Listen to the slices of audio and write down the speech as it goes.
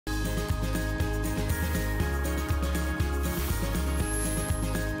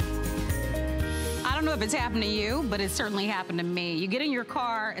don't know if it's happened to you, but it's certainly happened to me. You get in your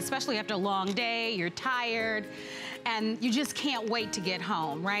car, especially after a long day, you're tired, and you just can't wait to get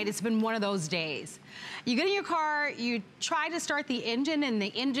home, right? It's been one of those days. You get in your car, you try to start the engine, and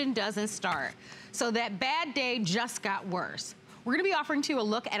the engine doesn't start. So that bad day just got worse. We're gonna be offering to you a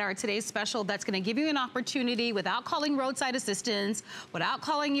look at our today's special that's gonna give you an opportunity without calling roadside assistance, without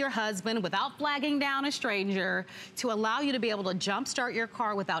calling your husband, without flagging down a stranger, to allow you to be able to jumpstart your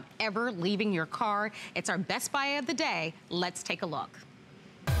car without ever leaving your car. It's our best buy of the day. Let's take a look.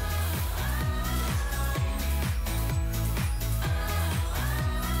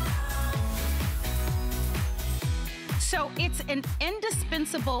 So it's an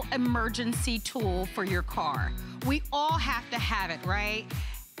indispensable emergency tool for your car. We all have to have it, right?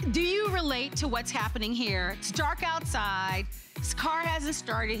 Do you relate to what's happening here? It's dark outside, his car hasn't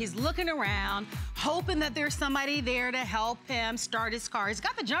started, he's looking around, hoping that there's somebody there to help him start his car. He's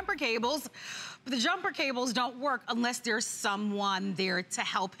got the jumper cables, but the jumper cables don't work unless there's someone there to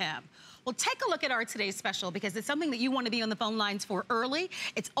help him. Well, take a look at our today's special because it's something that you want to be on the phone lines for early.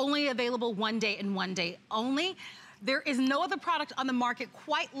 It's only available one day and one day only. There is no other product on the market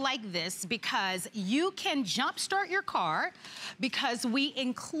quite like this because you can jumpstart your car because we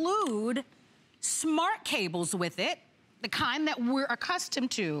include smart cables with it, the kind that we're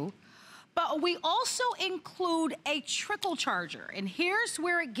accustomed to, but we also include a trickle charger. And here's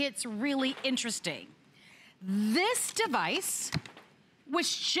where it gets really interesting. This device,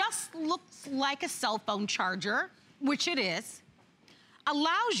 which just looks like a cell phone charger, which it is,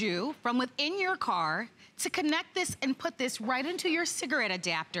 allows you from within your car to connect this and put this right into your cigarette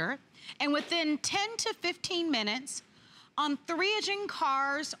adapter. And within 10 to 15 minutes on 3-engine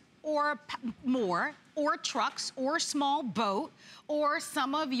cars or more, or trucks, or small boat, or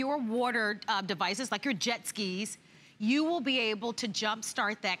some of your water devices like your jet skis, you will be able to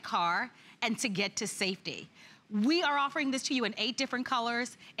jumpstart that car and to get to safety. We are offering this to you in 8 different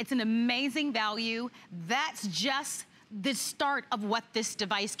colors. It's an amazing value. That's just the start of what this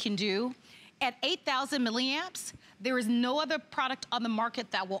device can do. At 8,000 milliamps, there is no other product on the market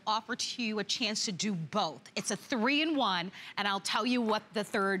that will offer to you a chance to do both. It's a 3-in-1, and I'll tell you what the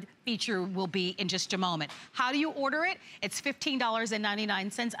third feature will be in just a moment. How do you order it? It's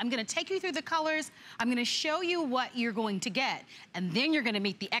 $15.99. I'm gonna take you through the colors. I'm gonna show you what you're going to get, and then you're gonna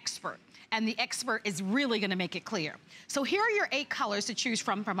meet the expert. And the expert is really gonna make it clear. So here are your 8 colors to choose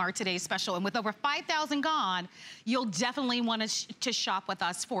from our today's special. And with over 5,000 gone, you'll definitely want to shop with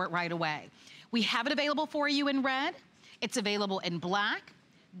us for it right away. We have it available for you in red. It's available in black.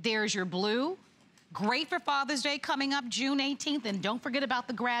 There's your blue. Great for Father's Day coming up June 18th. And don't forget about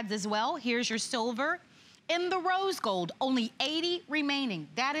the grads as well. Here's your silver. In the rose gold, only 80 remaining.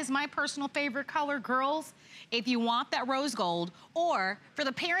 That is my personal favorite color, girls. If you want that rose gold, or for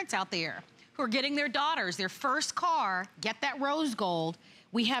the parents out there who are getting their daughters their first car, get that rose gold.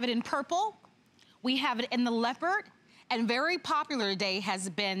 We have it in purple, we have it in the leopard, and very popular today has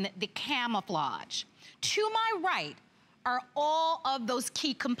been the camouflage. To my right are all of those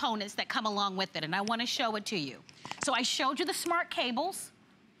key components that come along with it, and I wanna show it to you. So I showed you the smart cables,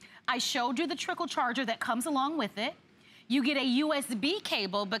 I showed you the trickle charger that comes along with it. You get a USB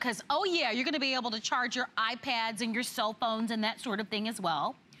cable because, oh yeah, you're gonna be able to charge your iPads and your cell phones and that sort of thing as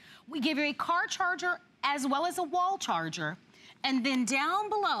well. We give you a car charger as well as a wall charger. And then down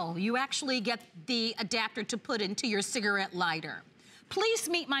below, you actually get the adapter to put into your cigarette lighter. Please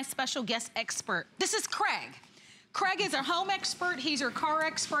meet my special guest expert. This is Craig. Craig is our home expert, he's our car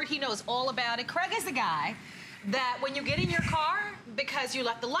expert, he knows all about it. Craig is the guy that when you get in your car, because you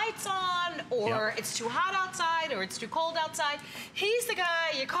left the lights on, or it's too hot outside, or it's too cold outside, he's the guy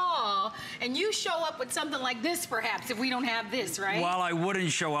you call, and you show up with something like this, perhaps, if we don't have this, right? Well, I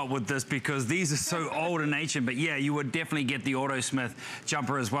wouldn't show up with this because these are so old in nature, but yeah, you would definitely get the AutoSmith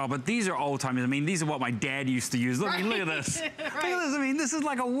jumper as well, but these are old timers. I mean, these are what my dad used to use. Look, look at this. Look at this. I mean, this is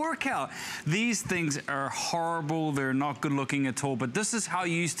like a workout. These things are horrible. They're not good looking at all, but this is how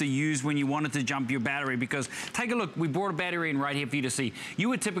you used to use when you wanted to jump your battery, because take a look. We brought a battery in right here for you to see. You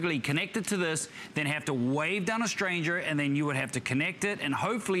would typically connect it to this, then have to wave down a stranger, and then you would have to connect it and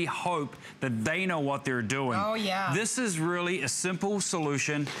hopefully hope that they know what they're doing. Oh, yeah. This is really a simple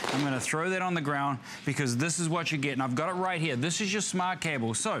solution. I'm gonna throw that on the ground because this is what you get. And I've got it right here. This is your smart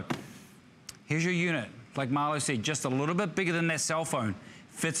cable. So here's your unit. Like Marlo said, just a little bit bigger than that cell phone.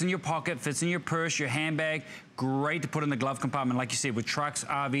 Fits in your pocket, fits in your purse, your handbag. Great to put in the glove compartment, like you said, with trucks,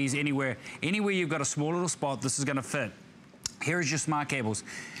 RVs, anywhere. Anywhere you've got a small little spot, this is gonna fit. Here's your smart cables.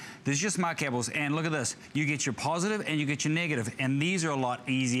 This is your smart cables, and look at this. You get your positive and you get your negative, and these are a lot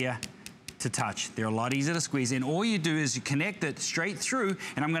easier to touch. They're a lot easier to squeeze. And all you do is you connect it straight through,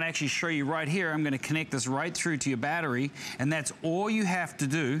 and I'm gonna actually show you right here. I'm gonna connect this right through to your battery, and that's all you have to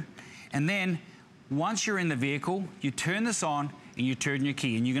do. And then once you're in the vehicle, you turn this on and you turn your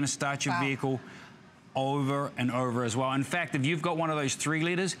key, and you're gonna start your vehicle over and over as well. In fact, if you've got one of those 3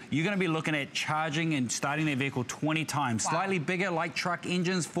 liters, you're gonna be looking at charging and starting that vehicle 20 times. Slightly bigger, like truck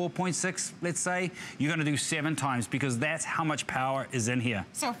engines, 4.6, let's say, you're gonna do 7 times because that's how much power is in here.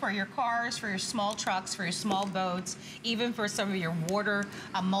 So for your cars, for your small trucks, for your small boats, even for some of your water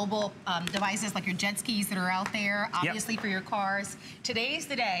mobile devices like your jet skis that are out there, obviously for your cars, today's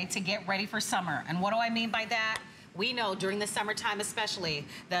the day to get ready for summer. And what do I mean by that? We know during the summertime especially,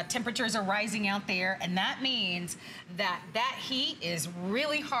 the temperatures are rising out there, and that means that heat is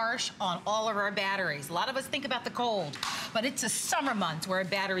really harsh on all of our batteries. A lot of us think about the cold, but it's a summer month where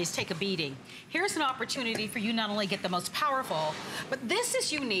batteries take a beating. Here's an opportunity for you not only get the most powerful, but this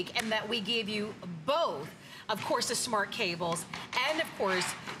is unique in that we give you both, of course, the smart cables, and of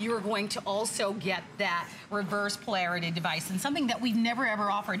course, you are going to also get that reverse polarity device, and something that we've never ever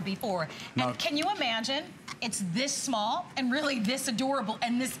offered before. And can you imagine? It's this small and really this adorable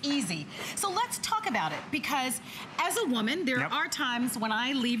and this easy. So let's talk about it, because as a woman, there are times when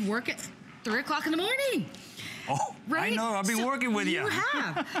I leave work at 3 o'clock in the morning. Oh, right? I know, I've been working with you. You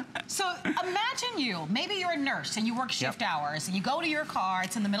have. So imagine maybe you're a nurse and you work shift hours and you go to your car,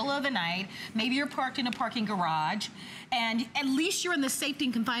 it's in the middle of the night, maybe you're parked in a parking garage, and at least you're in the safety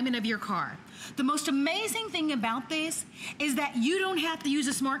and confinement of your car. The most amazing thing about this is that you don't have to use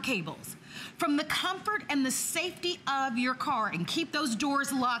the smart cables. From the comfort and the safety of your car, and keep those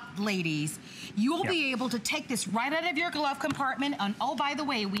doors locked, ladies, you'll be able to take this right out of your glove compartment, and oh, by the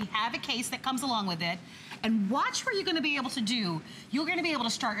way, we have a case that comes along with it. And watch what you're gonna be able to do. You're gonna be able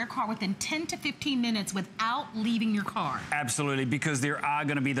to start your car within 10 to 15 minutes without leaving your car. Absolutely, because there are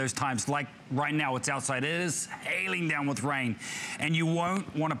gonna be those times, like right now it's outside, it is hailing down with rain, and you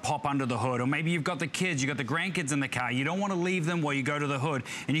won't wanna pop under the hood. Or maybe you've got the kids, you've got the grandkids in the car, you don't wanna leave them while you go to the hood.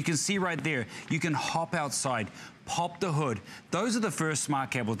 And you can see right there, you can hop outside, pop the hood. Those are the first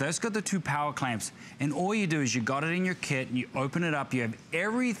smart cables. That's got the 2 power clamps. And all you do is you got it in your kit, and you open it up, you have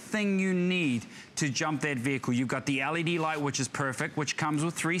everything you need to jump that vehicle. You've got the LED light, which is perfect, which comes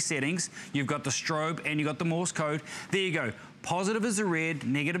with 3 settings. You've got the strobe, and you've got the Morse code. There you go. Positive is the red,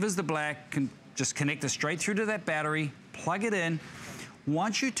 negative is the black. Just connect it straight through to that battery, plug it in.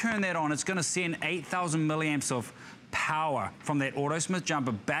 Once you turn that on, it's gonna send 8,000 milliamps of power from that AutoSmith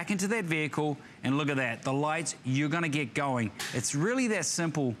jumper back into that vehicle, and look at that, the lights, you're gonna get going. It's really that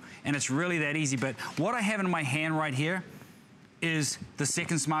simple, and it's really that easy. But what I have in my hand right here is the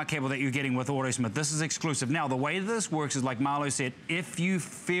second smart cable that you're getting with AutoSmith. This is exclusive. Now, the way this works is like Marlo said, if you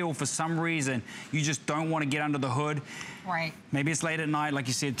feel for some reason you just don't want to get under the hood, maybe it's late at night, like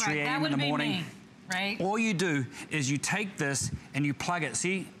you said, 3 a.m. in the morning. All you do is you take this and you plug it.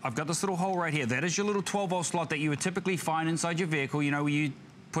 See, I've got this little hole right here. That is your little 12-volt slot that you would typically find inside your vehicle, you know, where you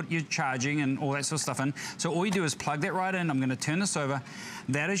put your charging and all that sort of stuff in. So all you do is plug that right in. I'm gonna turn this over.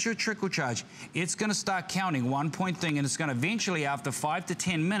 That is your trickle charge. It's gonna start counting 1 point thing, and it's gonna eventually, after 5 to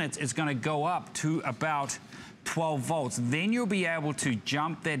 10 minutes, it's gonna go up to about 12 volts. Then you'll be able to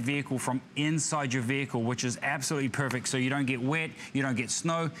jump that vehicle from inside your vehicle, which is absolutely perfect. So you don't get wet, you don't get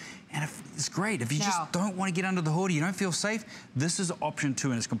snow. And it's great. If you just don't want to get under the hood, you don't feel safe, this is option 2,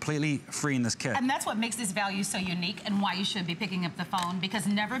 and it's completely free in this kit. And that's what makes this value so unique, and why you should be picking up the phone, because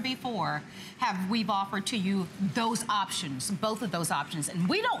never before have we offered to you those options, both of those options. And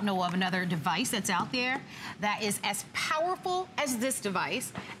we don't know of another device that's out there that is as powerful as this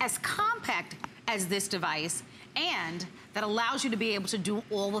device, as compact as this device, and that allows you to be able to do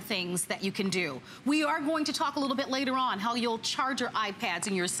all the things that you can do. We are going to talk a little bit later on how you'll charge your iPads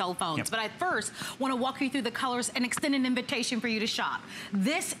and your cell phones. But I first want to walk you through the colors and extend an invitation for you to shop.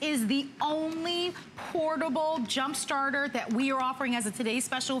 This is the only portable jump starter that we are offering as a today's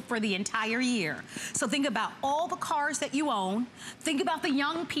special for the entire year. So think about all the cars that you own. Think about the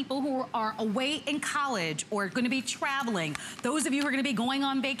young people who are away in college or going to be traveling. Those of you who are going to be going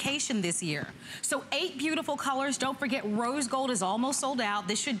on vacation this year. So 8 beautiful colors. Don't forget, rose gold is almost sold out.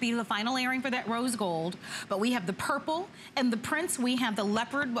 This should be the final airing for that rose gold. But we have the purple and the prints. We have the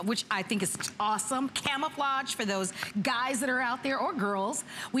leopard, which I think is awesome. Camouflage for those guys that are out there, or girls.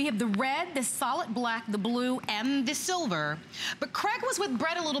 We have the red, the solid black, the blue, and the silver. But Craig was with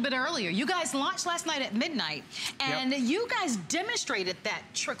Brett a little bit earlier. You guys launched last night at midnight, and you guys demonstrated that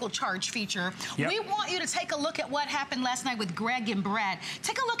trickle charge feature. We want you to take a look at what happened last night with Greg and Brad.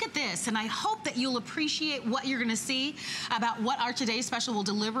 Take a look at this, and I hope that you'll appreciate what you're gonna see about what our today's special will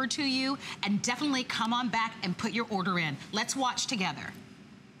deliver to you, and definitely come on back and put your order in. Let's watch together.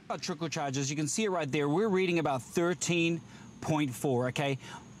 Our trickle charges, you can see it right there. We're reading about 13.4, okay?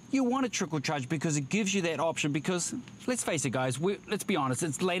 You want a trickle charge because it gives you that option because, let's face it, guys, let's be honest,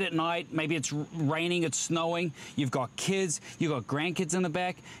 it's late at night, maybe it's raining, it's snowing, you've got kids, you've got grandkids in the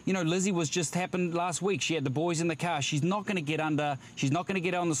back. You know, Lizzie happened last week. She had the boys in the car. She's not going to get under, she's not going to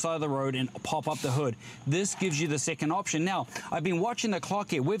get on the side of the road and pop up the hood. This gives you the second option. Now, I've been watching the clock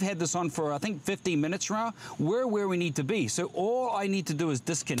here. We've had this on for, I think, 15 minutes now. We're where we need to be. So all I need to do is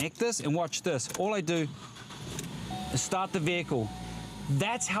disconnect this and watch this. All I do is start the vehicle.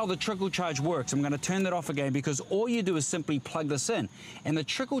 That's how the trickle charge works. I'm going to turn that off again because all you do is simply plug this in. And the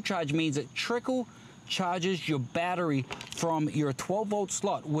trickle charge means it trickle charges your battery from your 12-volt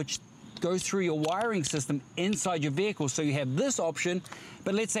slot, which goes through your wiring system inside your vehicle. So you have this option,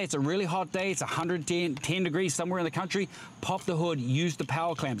 but let's say it's a really hot day, it's 110 degrees somewhere in the country, pop the hood, use the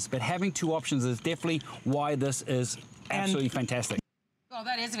power clamps. But having two options is definitely why this is absolutely fantastic. Oh,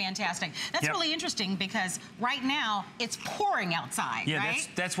 that is fantastic. That's really interesting because right now it's pouring outside, right?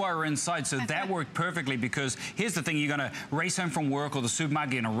 that's why we're inside. So that worked perfectly because here's the thing. You're going to race home from work or the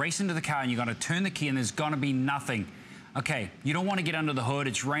supermarket, you're going to race into the car and you're going to turn the key and there's going to be nothing. Okay, you don't want to get under the hood.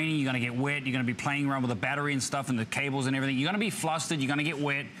 It's raining. You're going to get wet. You're going to be playing around with the battery and stuff and the cables and everything. You're going to be flustered. You're going to get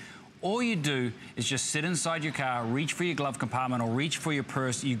wet. All you do is just sit inside your car, reach for your glove compartment or reach for your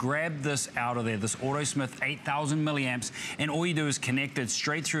purse. You grab this out of there, this AutoSmith 8,000 milliamps, and all you do is connect it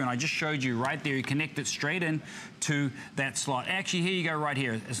straight through. And I just showed you right there, you connect it straight in to that slot. Actually, here you go right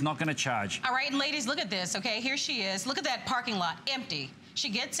here. It's not going to charge. All right, and ladies, look at this, okay? Here she is. Look at that parking lot, empty. She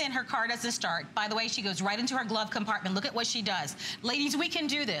gets in, her car doesn't start. By the way, she goes right into her glove compartment. Look at what she does. Ladies, we can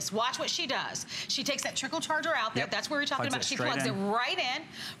do this. Watch what she does. She takes that trickle charger out there. That's what we're talking about. She plugs it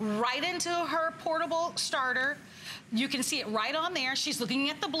right into her portable starter. You can see it right on there. She's looking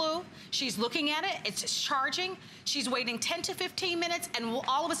at the blue. She's looking at it. It's charging. She's waiting 10 to 15 minutes, and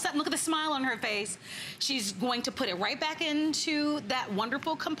all of a sudden, look at the smile on her face. She's going to put it right back into that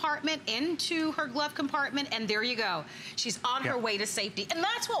wonderful compartment, into her glove compartment, and there you go. She's on her way to safety. And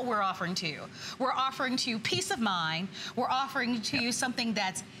that's what we're offering to you. We're offering to you peace of mind. We're offering to you something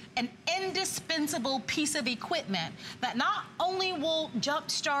that's an indispensable piece of equipment that not only will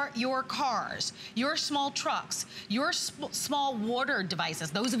jumpstart your cars, your small trucks, your small water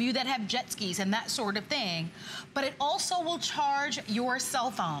devices, those of you that have jet skis and that sort of thing, but it also will charge your cell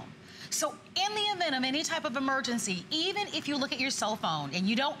phone. So in the event of any type of emergency, even if you look at your cell phone and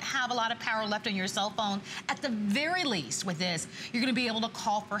you don't have a lot of power left on your cell phone, at the very least with this, you're gonna be able to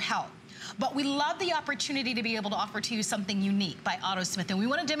call for help. But we love the opportunity to be able to offer to you something unique by AutoSmith, and we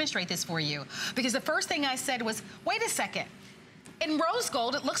want to demonstrate this for you. Because the first thing I said was, wait a second. In rose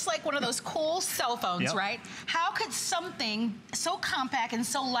gold, it looks like one of those cool cell phones, right? How could something so compact and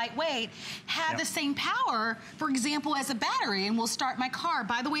so lightweight have the same power, for example, as a battery, and will start my car?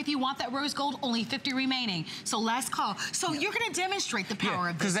 By the way, if you want that rose gold, only 50 remaining. So last call. So you're going to demonstrate the power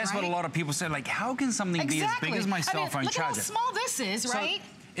of this, because that's what a lot of people say, like, how can something be as big as my cell phone charger? Look at how small this is, right?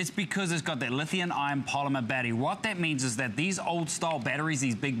 It's because it's got that lithium ion polymer battery. What that means is that these old style batteries,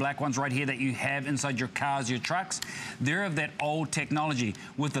 these big black ones right here that you have inside your cars, your trucks, they're of that old technology.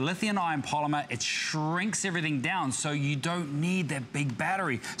 With the lithium ion polymer, it shrinks everything down so you don't need that big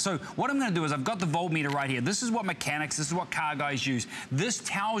battery. So what I'm gonna do is I've got the voltmeter right here. This is what mechanics, this is what car guys use. This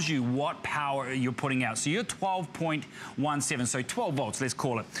tells you what power you're putting out. So you're 12.17, so 12 volts, let's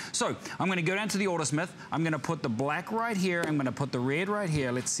call it. So I'm gonna go down to the AutoSmith. I'm gonna put the black right here. I'm gonna put the red right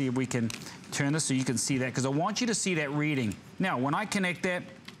here. Let's see if we can turn this so you can see that, because I want you to see that reading. Now, when I connect that,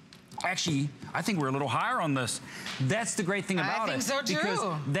 actually, I think we're a little higher on this. That's the great thing about it. I think so too.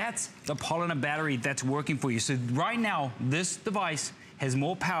 Because that's the polymer battery that's working for you. So right now, this device has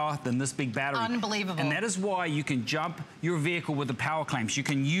more power than this big battery. Unbelievable. And that is why you can jump your vehicle with the power clamps. You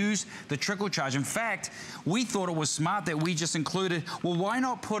can use the trickle charge. In fact, we thought it was smart that we just included, well, why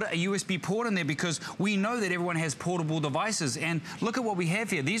not put a USB port in there? Because we know that everyone has portable devices. And look at what we have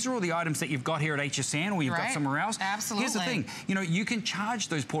here. These are all the items that you've got here at HSN or you've got somewhere else. Absolutely. Here's the thing, you know, you can charge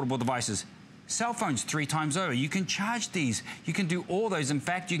those portable devices. Cell phones 3 times over. You can charge these. You can do all those. In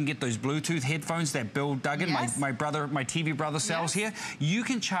fact, you can get those Bluetooth headphones that Bill Duggan, my TV brother sells here. You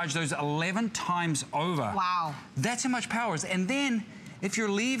can charge those 11 times over. Wow. That's how much power is. And then if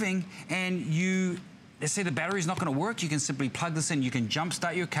you're leaving and let's say the battery's not going to work, you can simply plug this in. You can jump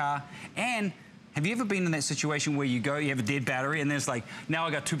start your car. And have you ever been in that situation where you have a dead battery and there's like, now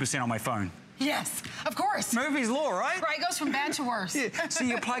I got 2% on my phone? Yes, of course. Murphy's Law, right? Right, it goes from bad to worse. So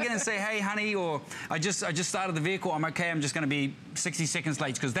you plug in and say, hey, honey, or I just started the vehicle, I'm okay, I'm just gonna be 60 seconds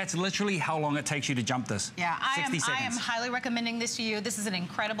late, because that's literally how long it takes you to jump this. Yeah, I 60 seconds. am highly recommending this to you. This is an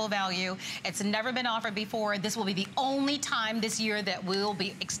incredible value. It's never been offered before. This will be the only time this year that we'll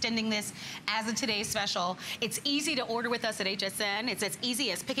be extending this as a today's special. It's easy to order with us at HSN. It's as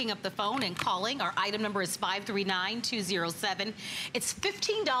easy as picking up the phone and calling. Our item number is 539207. It's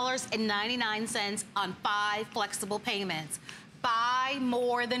 $15.99 on 5 flexible payments. Buy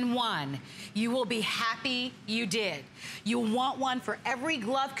more than one. You will be happy you did. You'll want one for every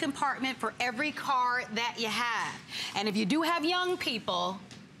glove compartment, for every car that you have. And if you do have young people,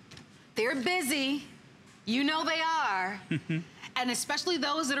 they're busy. You know they are. And especially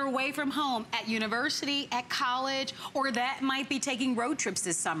those that are away from home at university, at college, or that might be taking road trips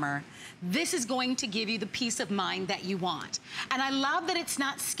this summer. This is going to give you the peace of mind that you want. And I love that it's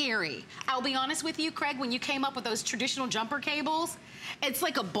not scary. I'll be honest with you, Craig, when you came up with those traditional jumper cables, it's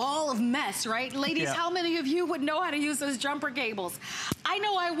like a ball of mess, right? Ladies, how many of you would know how to use those jumper cables? I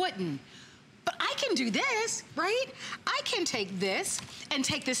know I wouldn't. But I can do this, right? I can take this and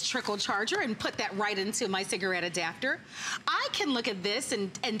take this trickle charger and put that right into my cigarette adapter. I can look at this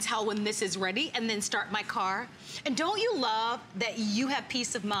and tell when this is ready and then start my car. And don't you love that you have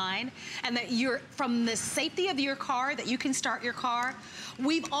peace of mind and that you're from the safety of your car, that you can start your car?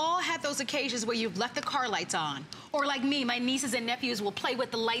 We've all had those occasions where you've left the car lights on. Or like me, my nieces and nephews will play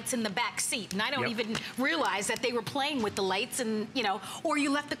with the lights in the back seat, and I don't even realize that they were playing with the lights, and you know, or you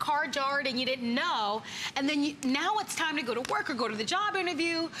left the car jarred and you didn't know, and then now it's time to go to work or go to the job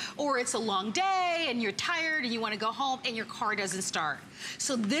interview, or it's a long day and you're tired and you want to go home and your car doesn't start.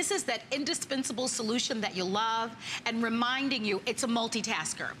 So this is that indispensable solution that you love, and reminding you it's a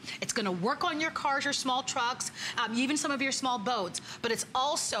multitasker. It's going to work on your cars, your small trucks, even some of your small boats, but it's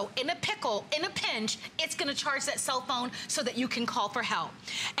also in a pickle, in a pinch, it's going to charge that cell phone so that you can call for help.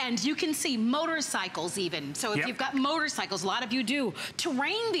 And you can see motorcycles even. So if you've got motorcycles, a lot of you do,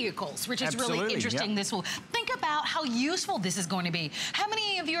 terrain vehicles, which is really interesting. This will, think about how useful this is going to be. How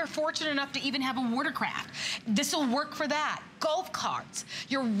many of you are fortunate enough to even have a watercraft? This will work for that. Golf carts,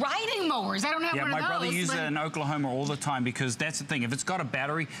 your riding mowers. I don't have one of those. Yeah, my brother uses it in Oklahoma all the time, because that's the thing. If it's got a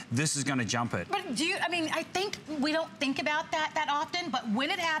battery, this is going to jump it. But do you, I mean, I think we don't think about that often, but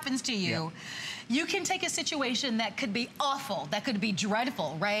when it happens to you, you can take a situation that could be awful, that could be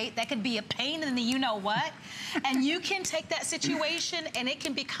dreadful, right? That could be a pain in the you-know-what, and you can take that situation and it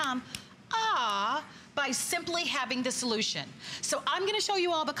can become, by simply having the solution. So I'm gonna show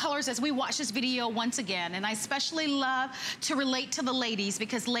you all the colors as we watch this video once again, and I especially love to relate to the ladies,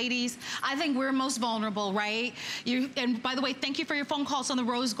 because ladies, I think we're most vulnerable, right? And by the way, thank you for your phone calls on the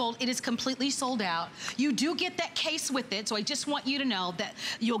rose gold. It is completely sold out. You do get that case with it, so I just want you to know that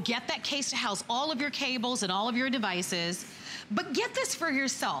you'll get that case to house all of your cables and all of your devices. But get this for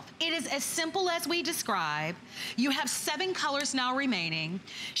yourself. It is as simple as we describe. You have 7 colors now remaining.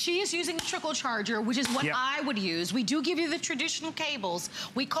 She is using a trickle charger, which is what I would use. We do give you the traditional cables.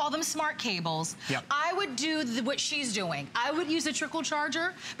 We call them smart cables. I would do what she's doing. I would use a trickle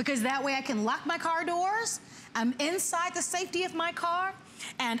charger, because that way I can lock my car doors. I'm inside the safety of my car.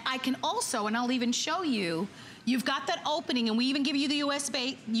 And I can also, and I'll even show you, you've got that opening, and we even give you the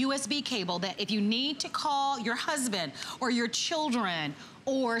USB cable, that if you need to call your husband or your children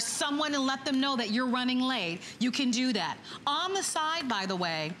or someone and let them know that you're running late, you can do that. On the side, by the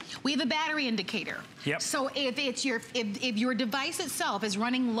way, we have a battery indicator. So if it's if your device itself is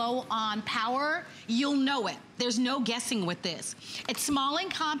running low on power, you'll know it. There's no guessing with this. It's small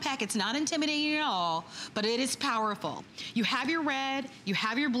and compact. It's not intimidating at all, but it is powerful. You have your red, you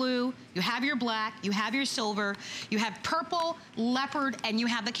have your blue, you have your black, you have your silver, you have purple, leopard, and you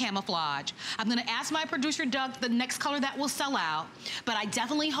have the camouflage. I'm gonna ask my producer, Doug, the next color that will sell out, but I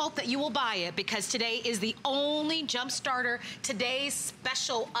definitely hope that you will buy it, because today is the only jump starter, today's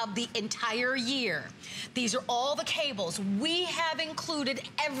special of the entire year. These are all the cables. We have included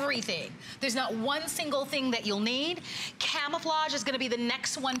everything. There's not one single thing that you'll need. Camouflage is gonna be the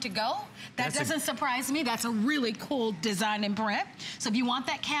next one to go. That doesn't surprise me. That's a really cool design and print. So if you want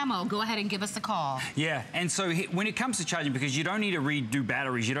that camo, go ahead and give us a call. Yeah, and so when it comes to charging, because you don't need to redo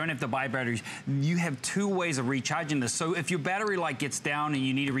batteries, you don't have to buy batteries, you have 2 ways of recharging this. So if your battery light gets down and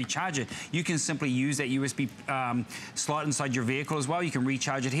you need to recharge it, you can simply use that USB slot inside your vehicle as well. You can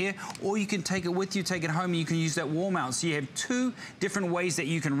recharge it here, or you can take it with you, take it home, and you can use that wall mount. So you have 2 different ways that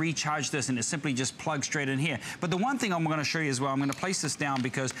you can recharge this, and it simply just plugs straight in here. But the one thing I'm gonna show you as well, I'm gonna place this down,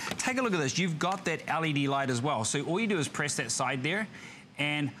 because take a look at this. You've got that LED light as well. So all you do is press that side there,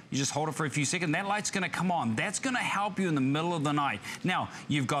 and you just hold it for a few seconds. That light's gonna come on. That's gonna help you in the middle of the night. Now,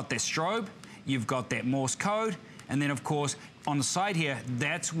 you've got that strobe, you've got that Morse code, And then, of course, on the side here,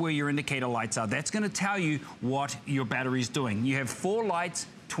 that's where your indicator lights are. That's going to tell you what your battery's doing. You have 4 lights,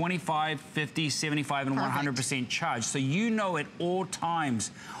 25, 50, 75, and 100% charge. So you know at all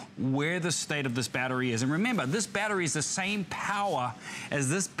times where the state of this battery is. And remember, this battery is the same power as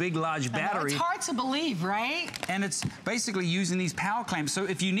this big, large battery. It's hard to believe, right? And it's basically using these power clamps. So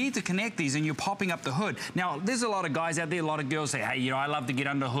if you need to connect these and you're popping up the hood. Now, there's a lot of guys out there, a lot of girls say, hey, you know, I love to get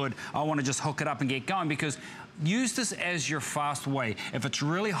under the hood. I want to just hook it up and get going, because use this as your fast way. If it's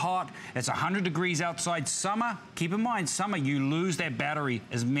really hot, it's 100 degrees outside, summer, keep in mind, summer, you lose that battery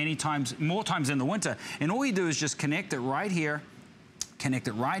as many times, more times in the winter. And all you do is just connect it right here. Connect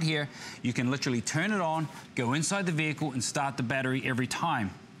it right here. You can literally turn it on, go inside the vehicle, and start the battery every time.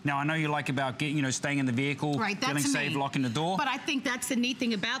 Now, I know you like about staying in the vehicle, feeling safe, locking the door. But I think that's the neat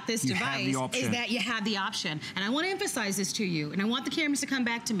thing about this device is that you have the option. And I want to emphasize this to you, and I want the cameras to come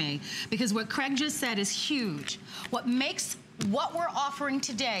back to me, because what Craig just said is huge. What makes what we're offering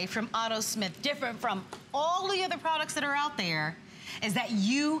today from AutoSmith different from all the other products that are out there is that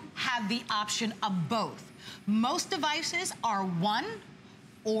you have the option of both. Most devices are one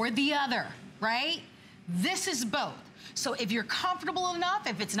or the other, right? This is both. So if you're comfortable enough,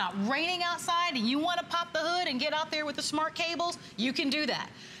 if it's not raining outside and you want to pop the hood and get out there with the smart cables, you can do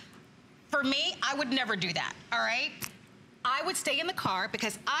that. For me, I would never do that, all right? I would stay in the car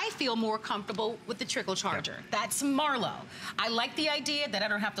because I feel more comfortable with the trickle charger. Yep. That's Marlo. I like the idea that I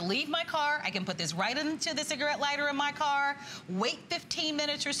don't have to leave my car. I can put this right into the cigarette lighter in my car, wait 15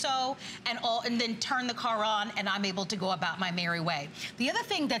 minutes or so, and then turn the car on, and I'm able to go about my merry way. The other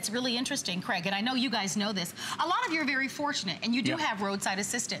thing that's really interesting, Craig, and I know you guys know this, a lot of you are very fortunate, and you do have roadside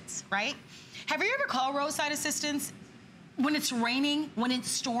assistance, right? Have you ever called roadside assistance when it's raining, when it's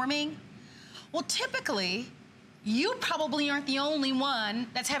storming? Well, typically, you probably aren't the only one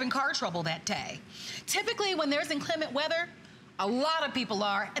that's having car trouble that day. Typically, when there's inclement weather, a lot of people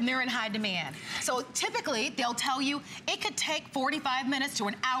are, and they're in high demand. So typically, they'll tell you it could take 45 minutes to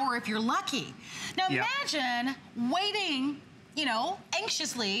an hour if you're lucky. Now imagine waiting,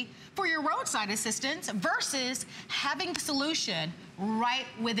 anxiously for your roadside assistance versus having the solution right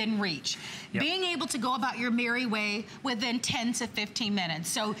within reach. Being able to go about your merry way within 10 to 15 minutes.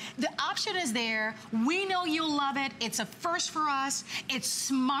 So the option is there. We know you'll love it. It's a first for us. It's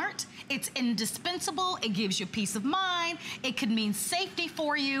smart. It's indispensable. It gives you peace of mind. It could mean safety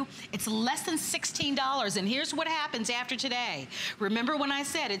for you. It's less than $16. And here's what happens after today. Remember when I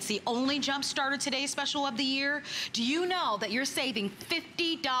said it's the only Jump Starter Today special of the year? Do you know that you're saving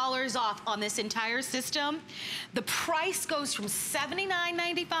 $50 off on this entire system? The price goes from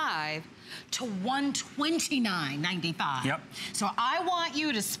 $79.95 to $129.95. Yep. So I want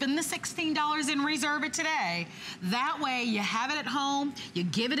you to spend the $16 and reserve it today. That way you have it at home, you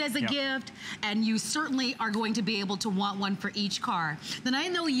give it as a gift, and you certainly are going to be able to want one for each car. Then I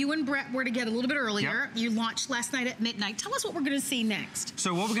know you and Brett were together a little bit earlier. You launched last night at midnight. Tell us what we're going to see next.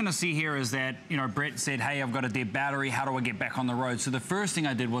 So what we're going to see here is that, Brett said, hey, I've got a dead battery. How do I get back on the road? So the first thing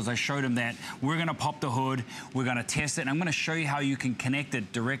I did was I showed him that we're going to pop the hood, we're going to test it, and I'm going to show you how you can connect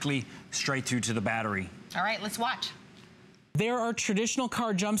it directly straight through to the battery. All right, let's watch. There are traditional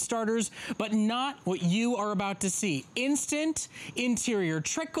car jump starters, but not what you are about to see. Instant, interior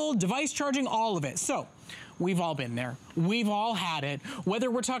trickle, device charging, all of it. So, we've all been there. We've all had it. Whether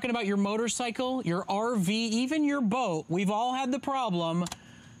we're talking about your motorcycle, your RV, even your boat, we've all had the problem.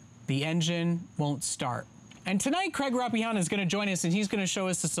 The engine won't start. And tonight, Craig Rappion is going to join us, and he's going to show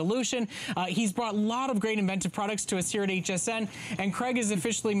us the solution. He's brought a lot of great inventive products to us here at HSN, and Craig is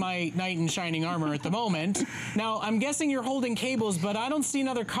officially my knight in shining armor at the moment. Now, I'm guessing you're holding cables, but I don't see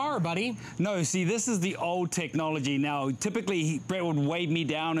another car, buddy. No, see, this is the old technology. Now, typically, Brett would wave me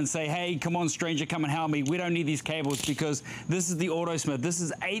down and say, hey, come on, stranger, come and help me. We don't need these cables because this is the AutoSmith. This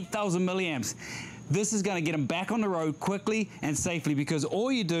is 8,000 milliamps. This is going to get them back on the road quickly and safely, because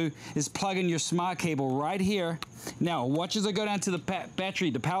all you do is plug in your smart cable right here. Now, watch as I go down to the battery,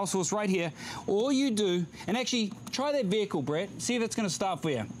 the power source right here. All you do, and actually try that vehicle, Brett. See if it's going to start for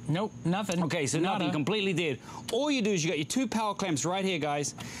you. Nope, nothing. Okay, so nothing, completely dead. All you do is you got your 2 power clamps right here,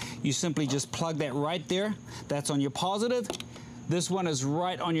 guys. You simply just plug that right there. That's on your positive. This one is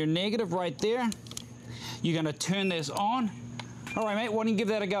right on your negative right there. You're going to turn this on. All right, mate, why don't you give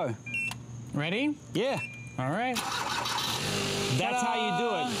that a go? Ready? Yeah. All right. That's how you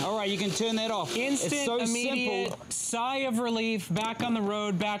do it. All right, you can turn that off. Instant, it's so immediate, simple. sigh of relief, back on the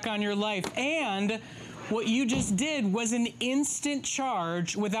road, back on your life. And what you just did was an instant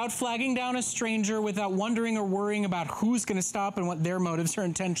charge without flagging down a stranger, without wondering or worrying about who's going to stop and what their motives or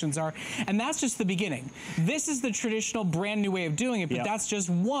intentions are. And that's just the beginning. This is the traditional brand new way of doing it, but that's just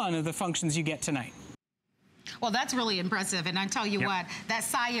one of the functions you get tonight. Well, that's really impressive. And I tell you what, that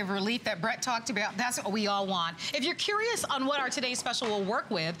sigh of relief that Brett talked about, that's what we all want. If you're curious on what our today's special will work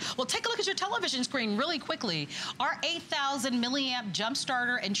with, well, take a look at your television screen really quickly. Our 8,000 milliamp jump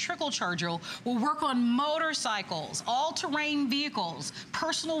starter and trickle charger will work on motorcycles, all-terrain vehicles,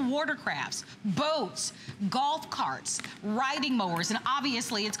 personal watercrafts, boats, golf carts, riding mowers, and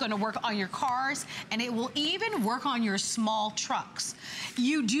obviously it's going to work on your cars, and it will even work on your small trucks.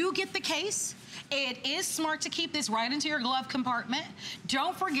 You do get the case. It is smart to keep this right into your glove compartment.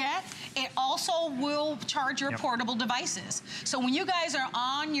 Don't forget, it also will charge your portable devices. So when you guys are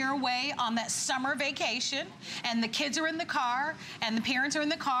on your way on that summer vacation and the kids are in the car and the parents are in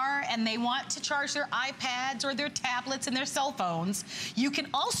the car and they want to charge their iPads or their tablets and their cell phones, you can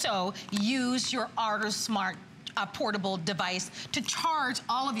also use your Artis Smart portable device to charge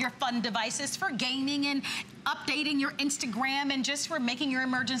all of your fun devices for gaming and updating your Instagram and just for making your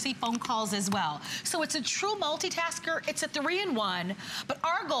emergency phone calls as well. So it's a true multitasker. It's a 3-in-1, but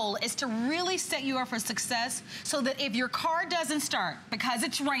our goal is to really set you up for success so that if your car doesn't start because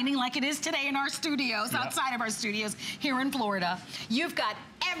it's raining like it is today in our studios, outside of our studios here in Florida, you've got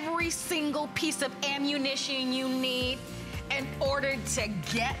every single piece of ammunition you need in order to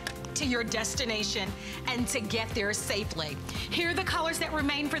get to your destination and to get there safely. Here are the colors that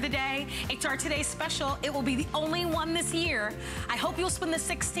remain for the day. It's our today's special. It will be the only one this year. I hope you'll spend the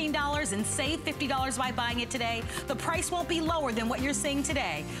 $16 and save $50 by buying it today. The price won't be lower than what you're seeing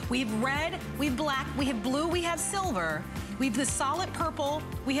today. We have red, we have black, we have blue, we have silver, we have the solid purple,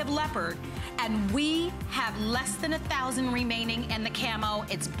 we have leopard, and we have less than 1,000 remaining in the camo.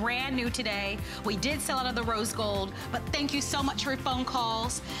 It's brand new today. We did sell out of the rose gold, but thank you so much for your phone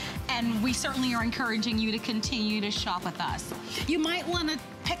calls. And we certainly are encouraging you to continue to shop with us. You might want to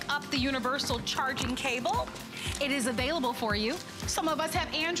pick up the universal charging cable. It is available for you. Some of us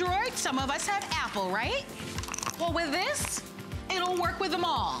have Android, some of us have Apple, right? Well, with this, it'll work with them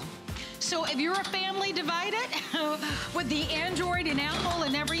all. So if you're a family divided with the Android and Apple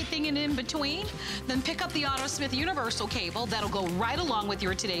and everything in between, then pick up the AutoSmith Universal Cable. That'll go right along with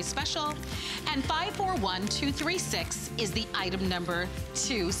your today's special. And 541236 is the item number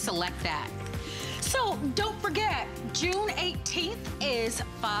to select that. So don't forget, June 18th is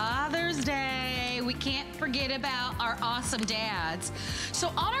Father's Day. We can't forget about our awesome dads. So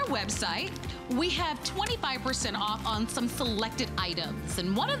on our website, we have 25% off on some selected items.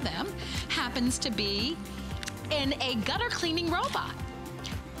 And one of them happens to be in a gutter cleaning robot.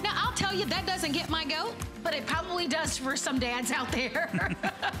 Now, I'll tell you, that doesn't get my goat, but it probably does for some dads out there.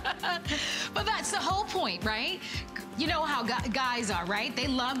 But that's the whole point, right? You know how guys are, right? They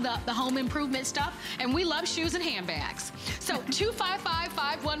love the home improvement stuff, and we love shoes and handbags. So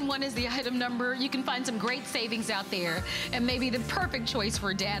 255511 is the item number. You can find some great savings out there, and maybe the perfect choice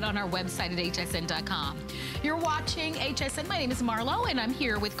for dad on our website at hsn.com. You're watching HSN. My name is Marlo, and I'm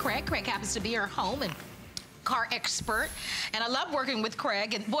here with Craig. Craig happens to be our home and car expert, and I love working with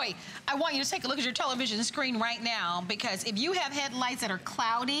Craig. And boy, I want you to take a look at your television screen right now, because if you have headlights that are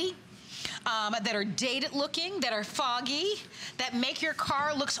cloudy, that are dated looking, that are foggy, that make your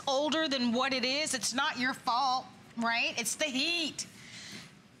car looks older than what it is, it's not your fault, right? It's the heat.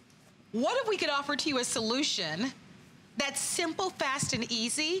 What if we could offer to you a solution that's simple, fast, and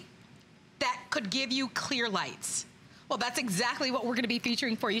easy that could give you clear lights? Well, that's exactly what we're going to be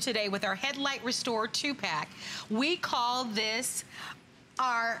featuring for you today with our Headlight Restore 2-pack. We call this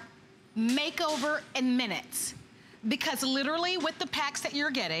our makeover in minutes, because literally with the packs that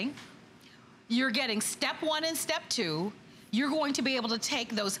you're getting step 1 and step 2. You're going to be able to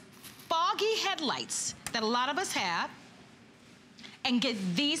take those foggy headlights that a lot of us have and get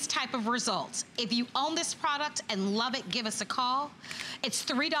these type of results. If you own this product and love it, give us a call. It's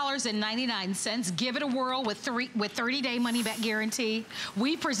 $3.99. Give it a whirl with 30-day money-back guarantee.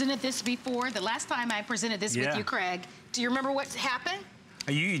 We presented this before. The last time I presented this with you, Craig, do you remember what happened?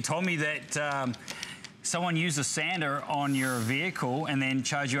 You told me that someone used a sander on your vehicle and then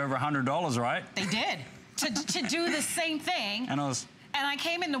charged you over $100, right? They did. to do the same thing. And I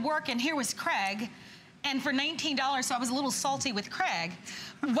came into work, and here was Craig. And for $19, so I was a little salty with Craig.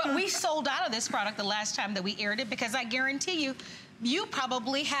 But we sold out of this product the last time that we aired it, because I guarantee you, you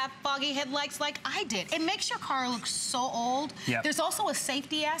probably have foggy headlights like I did. It makes your car look so old. Yep. There's also a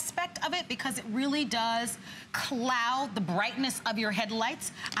safety aspect of it, because it really does cloud the brightness of your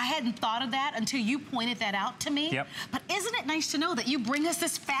headlights. I hadn't thought of that until you pointed that out to me. Yep. But isn't it nice to know that you bring us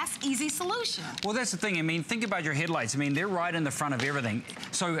this fast, easy solution? Well, that's the thing. I mean, think about your headlights. I mean, they're right in the front of everything.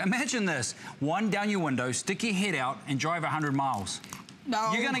 So imagine this. One, down your window, stick your head out and drive 100 miles.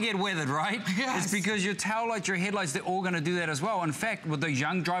 No. You're gonna get weathered, right? Yes. It's because your tail lights, your headlights, they're all gonna do that as well. In fact, with those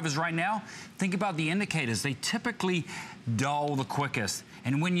young drivers right now, think about the indicators. They typically dull the quickest.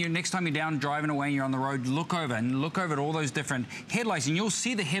 And when next time you're down driving away and you're on the road, look over at all those different headlights, and you'll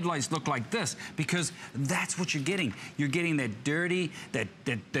see the headlights look like this, because that's what you're getting. You're getting that dirty, that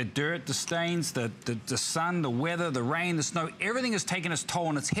dirt, the stains, the sun, the weather, the rain, the snow, everything is taking its toll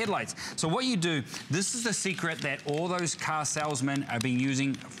on its headlights. So what you do, this is the secret that all those car salesmen have been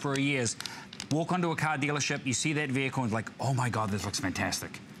using for years. Walk onto a car dealership, you see that vehicle and it's like, oh my God, this looks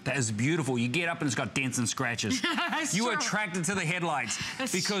fantastic. That is beautiful. You get up and it's got dents and scratches. You're attracted to the headlights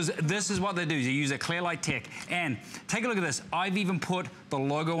because this is what they do. They use a clear light tech. And take a look at this. I've even put the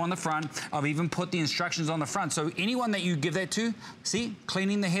logo on the front. I've even put the instructions on the front. So anyone that you give that to, see,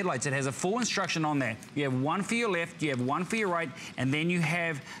 cleaning the headlights, it has a full instruction on there. You have one for your left, you have one for your right, and then you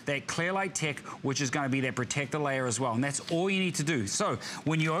have that clear light tech, which is going to be that protector layer as well. And that's all you need to do. So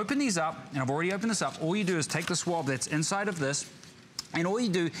when you open these up, and I've already opened this up, all you do is take the swab that's inside of this, and all you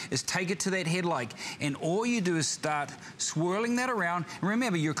do is take it to that headlight, and all you do is start swirling that around. And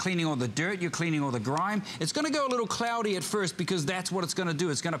remember, you're cleaning all the dirt, you're cleaning all the grime. It's gonna go a little cloudy at first because that's what it's gonna do.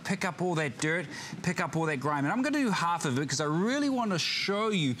 It's gonna pick up all that dirt, pick up all that grime. And I'm gonna do half of it because I really wanna show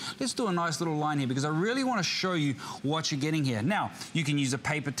you, let's do a nice little line here because I really wanna show you what you're getting here. Now, you can use a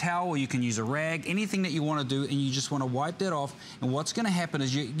paper towel or you can use a rag, anything that you wanna do, and you just wanna wipe that off. And what's gonna happen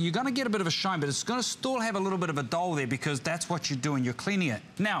is you're gonna get a bit of a shine, but it's gonna still have a little bit of a dull there because that's what you're doing. You're cleaning it.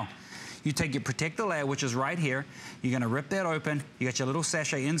 Now, you take your protector layer, which is right here. You're gonna rip that open. You got your little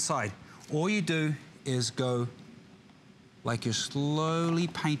sachet inside. All you do is go like you're slowly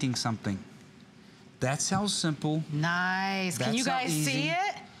painting something. That's how simple. Nice. Can you guys see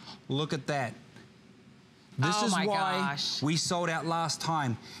it? Look at that. This is why we sold out last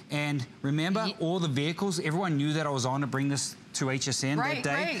time. And remember, all the vehicles, everyone knew that I was on to bring this to HSN that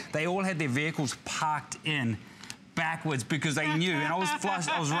day. Right. They all had their vehicles parked in backwards because they knew, and I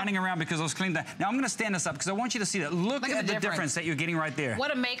was running around because I was cleaning that. Now I'm going to stand this up because I want you to see that. Look at the difference that you're getting right there.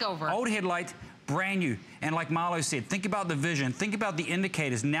 What a makeover. Old headlight, brand new. And like Marlo said, think about the vision, think about the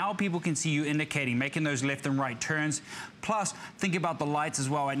indicators. Now people can see you indicating, making those left and right turns. Plus, think about the lights as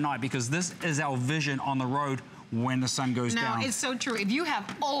well at night because this is our vision on the road when the sun goes down. No, it's so true. If you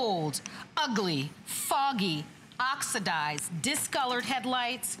have old, ugly, foggy, oxidized, discolored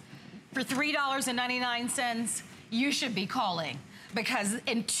headlights for $3.99, you should be calling because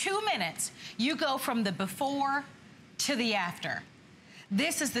in 2 minutes, you go from the before to the after.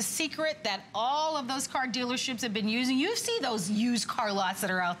 This is the secret that all of those car dealerships have been using. You see those used car lots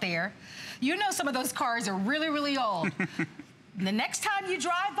that are out there. You know some of those cars are really, really old. The next time you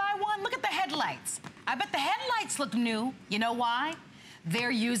drive by one, look at the headlights. I bet the headlights look new. You know why?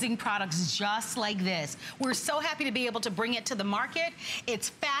 They're using products just like this. We're so happy to be able to bring it to the market. It's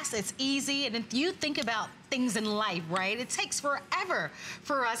fast, it's easy, and if you think about things in life, right, it takes forever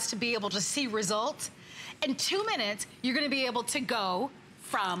for us to be able to see results. In 2 minutes, you're gonna be able to go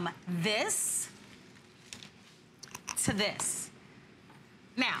from this to this.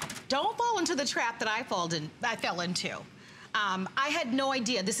 Now, don't fall into the trap that I fell into. I had no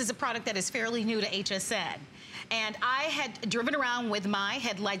idea. This is a product that is fairly new to HSN. And I had driven around with my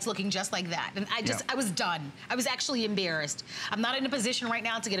headlights looking just like that. And I was done. I was actually embarrassed. I'm not in a position right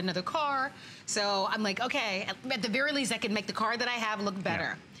now to get another car. So I'm like, okay, at the very least, I can make the car that I have look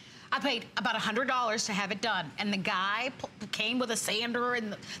better. I paid about $100 to have it done. And the guy came with a sander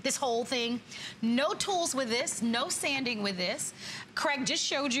and this whole thing. No tools with this, no sanding with this. Craig just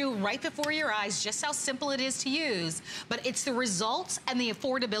showed you right before your eyes just how simple it is to use, but it's the results and the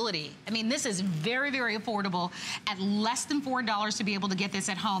affordability. I mean, this is very, very affordable at less than $4 to be able to get this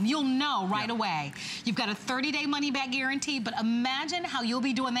at home. You'll know right away. You've got a 30-day money-back guarantee, but imagine how you'll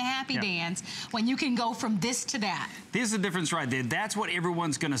be doing the happy dance when you can go from this to that. There's the difference right there. That's what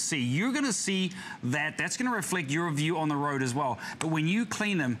everyone's gonna see. You're gonna see that. That's gonna reflect your view on the road as well. But when you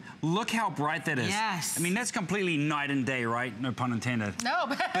clean them, look how bright that is. Yes. I mean, that's completely night and day, right? No pun intended. No,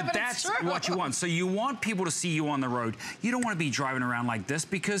 but that's what you want. So you want people to see you on the road. You don't want to be driving around like this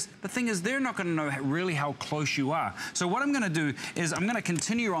because the thing is they're not going to know really how close you are. So what I'm going to do is I'm going to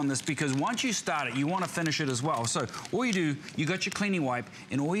continue on this because once you start it, you want to finish it as well. So all you do, you got your cleaning wipe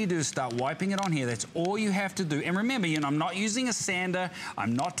and all you do is start wiping it on here. That's all you have to do. And remember, you know, I'm not using a sander.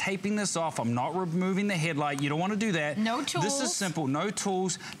 I'm not taping this off. I'm not removing the headlight. You don't want to do that. No tools. This is simple. No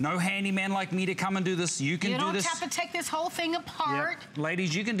tools. No handyman like me to come and do this. You can do this. You don't have to take this whole thing apart. Yep.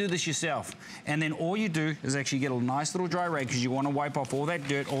 Ladies, you can do this yourself. And then all you do is actually get a nice little dry rag because you want to wipe off all that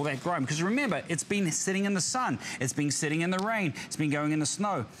dirt, all that grime. Because remember, it's been sitting in the sun. It's been sitting in the rain. It's been going in the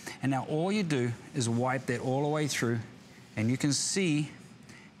snow. And now all you do is wipe that all the way through And you can see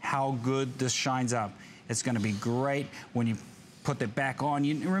how good this shines up. It's gonna be great when you put that back on.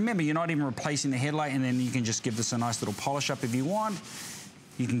 Remember, you're not even replacing the headlight, and then you can just give this a nice little polish up if you want.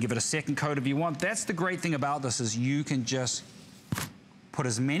 You can give it a second coat if you want. That's the great thing about this, is you can just put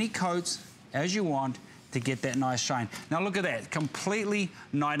as many coats as you want to get that nice shine. Now look at that, completely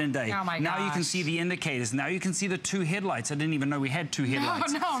night and day. Oh my gosh. Now you can see the indicators. Now you can see the 2 headlights. I didn't even know we had 2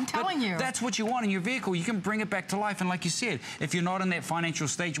 headlights. No, I'm telling you. That's what you want in your vehicle. You can bring it back to life. And like you said, if you're not in that financial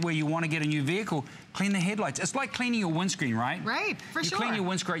stage where you want to get a new vehicle, clean the headlights. It's like cleaning your windscreen, right? Right, for sure. You clean your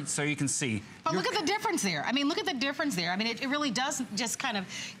windscreen so you can see. But look at the difference there. I mean, look at the difference there. I mean, it really does just kind of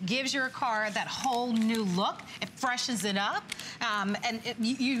gives your car that whole new look. It freshens it up.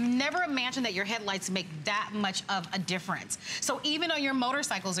 You never imagine that your headlights make that much of a difference. So even on your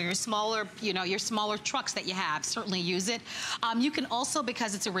motorcycles or your smaller, your smaller trucks that you have, certainly use it. You can also,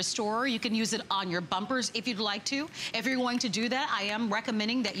 because it's a restorer, you can use it on your bumpers if you'd like to. If you're going to do that, I am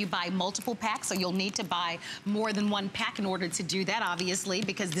recommending that you buy multiple packs, so you'll need to buy more than 1 pack in order to do that, obviously,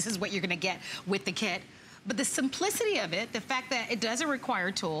 because this is what you're gonna get with the kit. But the simplicity of it, the fact that it doesn't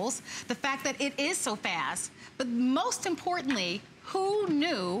require tools, the fact that it is so fast, but most importantly, who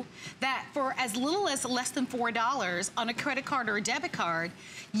knew that for as little as less than $4 on a credit card or a debit card,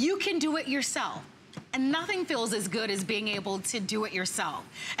 you can do it yourself? And nothing feels as good as being able to do it yourself.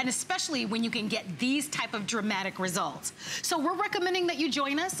 And especially when you can get these type of dramatic results. So we're recommending that you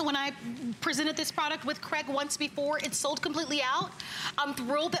join us. So when I presented this product with Craig once before, it sold completely out. I'm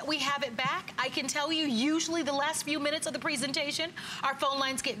thrilled that we have it back. I can tell you, usually the last few minutes of the presentation, our phone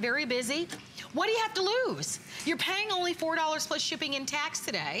lines get very busy. What do you have to lose? You're paying only $4 plus shipping and tax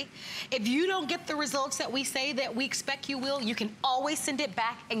today. If you don't get the results that we say that we expect you will, you can always send it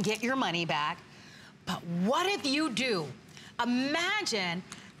back and get your money back. But what if you do? Imagine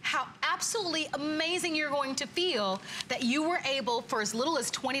how absolutely amazing you're going to feel that you were able, for as little as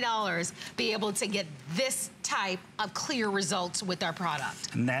 $20, be able to get this type of clear results with our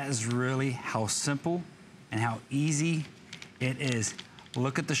product. And that is really how simple and how easy it is.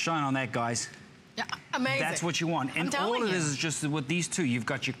 Look at the shine on that, guys. Yeah, amazing. That's what you want. And all it is just with these two. You've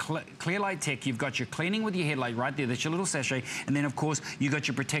got your clear light tech, you've got your cleaning with your headlight right there, that's your little sachet, and then of course you got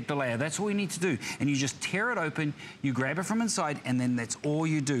your protector layer. That's all you need to do. And you just tear it open, you grab it from inside, and then that's all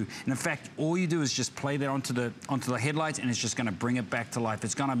you do. And in fact, all you do is just play that onto the headlights, and it's just gonna bring it back to life.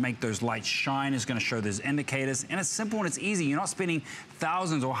 It's gonna make those lights shine, it's gonna show those indicators, and it's simple and it's easy. You're not spending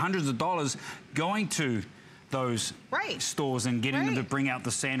thousands or hundreds of dollars going to those stores and getting them to bring out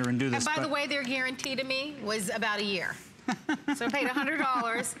the sander and do this. And by the way, their guarantee to me was about a year. So I paid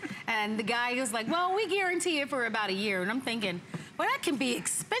 $100, and the guy was like, well, we guarantee it for about a year. And I'm thinking, well, that can be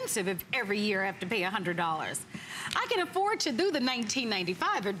expensive if every year I have to pay $100. I can afford to do the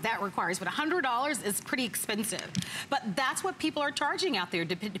 $19.95 if that requires, but $100 is pretty expensive. But that's what people are charging out there,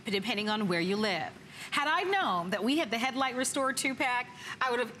 depending on where you live. Had I known that we had the Headlight Restore 2-pack,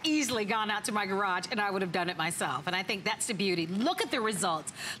 I would have easily gone out to my garage and I would have done it myself. And I think that's the beauty. Look at the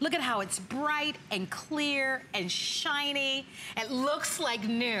results. Look at how it's bright and clear and shiny. It looks like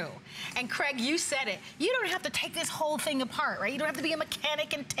new. And Craig, you said it. You don't have to take this whole thing apart, right? You don't have to be a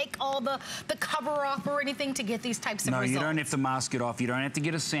mechanic and take all the cover off or anything to get these types of results. No, you don't have to mask it off. You don't have to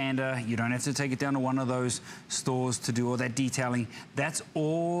get a sander. You don't have to take it down to one of those stores to do all that detailing. That's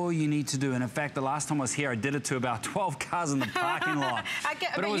all you need to do. And in fact, the last time I was here, I did it to about 12 cars in the parking lot.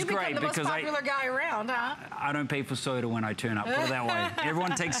 But it was great because the most popular guy around, huh? I don't pay for soda when I turn up, put it that way.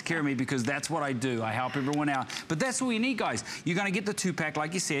 Everyone takes care of me because that's what I do. I help everyone out. But that's all you need, guys. You're going to get the 2-pack,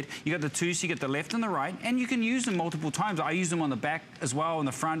 like you said. You got the two, so you get the left and the right, and you can use them multiple times. I use them on the back as well, on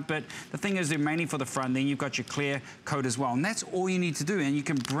the front, but the thing is they're mainly for the front. Then you've got your clear coat as well, and that's all you need to do, and you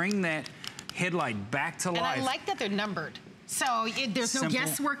can bring that headlight back to life. And I like that they're numbered. So there's no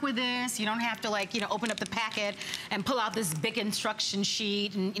guesswork with this. You don't have to, like, open up the packet and pull out this big instruction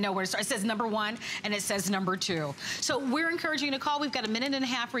sheet and, where it says number 1 and it says number 2. So we're encouraging you to call. We've got 1.5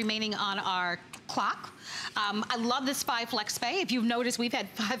 minutes remaining on our clock. I love this 5 flex pay. If you've noticed, we've had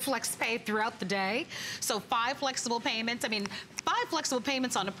 5 flex pay throughout the day. So 5 flexible payments. I mean, 5 flexible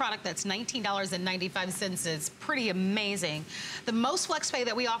payments on a product that's $19.95 is pretty amazing. The most flex pay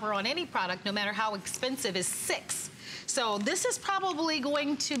that we offer on any product, no matter how expensive, is 6. So this is probably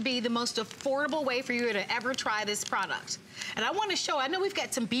going to be the most affordable way for you to ever try this product. And I want to show, I know we've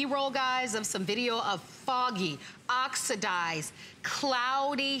got some B-roll, guys, of some video of foggy, oxidized,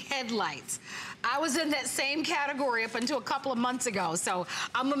 cloudy headlights. I was in that same category up until a couple of months ago. So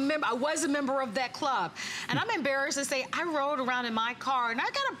I was a member of that club. And I'm embarrassed to say I rode around in my car and I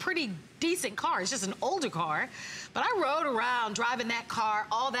got a pretty decent car. It's just an older car. But I rode around driving that car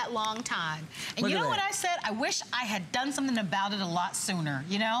all that long time. And you know what I said? I wish I had done something about it a lot sooner,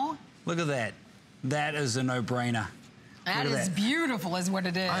 you know? Look at that. That is a no-brainer. That is beautiful is what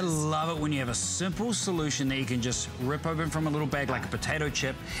it is. I love it when you have a simple solution that you can just rip open from a little bag like a potato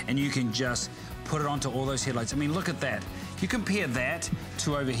chip and you can just put it onto all those headlights. I mean, look at that. You compare that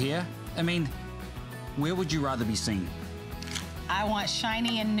to over here. I mean, where would you rather be seen? I want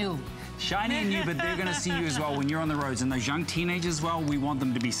shiny and new. Shiny and new, but they're going to see you as well when you're on the roads. And those young teenagers as well, we want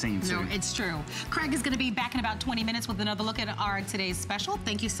them to be seen too. No, it's true. Craig is going to be back in about 20 minutes with another look at our today's special.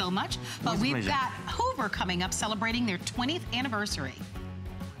 Thank you so much. But we've got Hoover coming up celebrating their 20th anniversary.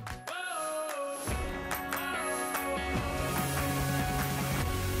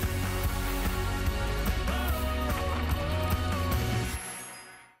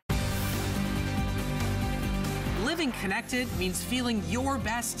 Living connected means feeling your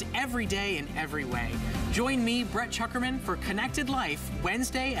best every day in every way. Join me, Brett Chuckerman, for Connected Life,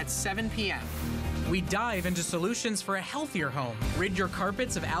 Wednesday at 7 p.m. We dive into solutions for a healthier home. Rid your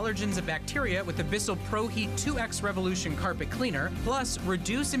carpets of allergens and bacteria with the Bissell Pro Heat 2X Revolution Carpet Cleaner. Plus,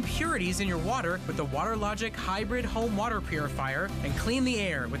 reduce impurities in your water with the WaterLogic Hybrid Home Water Purifier. And clean the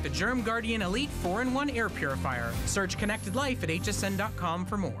air with the Germ Guardian Elite 4-in-1 Air Purifier. Search Connected Life at hsn.com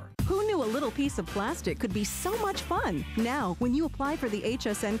for more. Who knew a little piece of plastic could be so much fun? Now, when you apply for the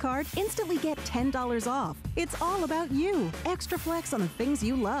HSN card, instantly get $10 off. It's all about you. Extra flex on the things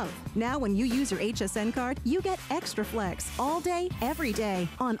you love. Now, when you use your HSN card, you get extra flex all day, every day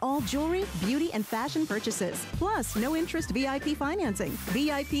on all jewelry, beauty, and fashion purchases. Plus, no interest VIP financing,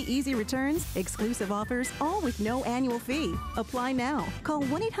 VIP easy returns, exclusive offers, all with no annual fee. Apply now. Call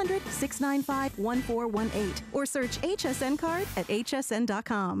 1-800-695-1418 or search HSN card at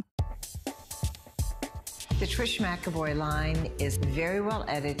hsn.com. The Trish McEvoy line is very well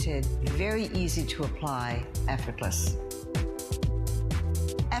edited, very easy to apply, effortless.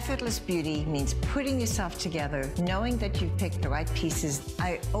 Effortless beauty means putting yourself together, knowing that you've picked the right pieces.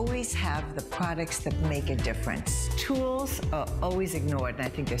 I always have the products that make a difference. Tools are always ignored, and I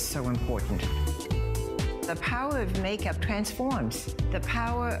think they're so important. The power of makeup transforms. The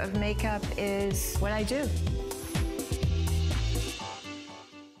power of makeup is what I do.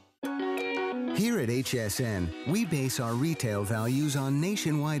 Here at HSN, we base our retail values on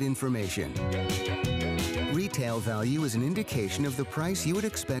nationwide information. Retail value is an indication of the price you would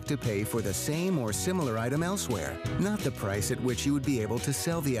expect to pay for the same or similar item elsewhere, not the price at which you would be able to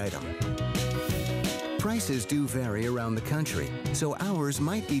sell the item. Prices do vary around the country, so ours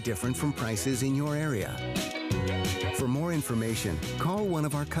might be different from prices in your area. For more information, call one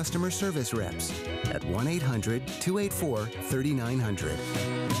of our customer service reps at 1-800-284-3900.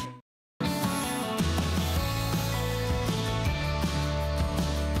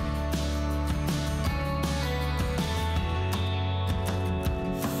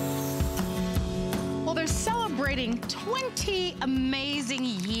 Well, they're celebrating 20 amazing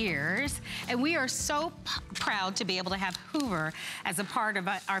years, and we are so proud to be able to have Hoover as a part of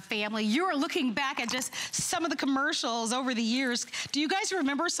our family. You are looking back at just some of the commercials over the years. Do you guys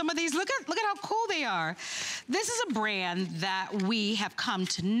remember some of these? Look at how cool they are. This is a brand that we have come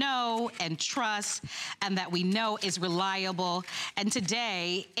to know and trust, and that we know is reliable. And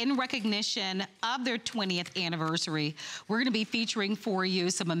today, in recognition of their 20th anniversary, we're gonna be featuring for you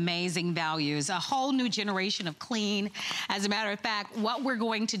some amazing values, a whole new generation of clean. As a matter of fact, what we're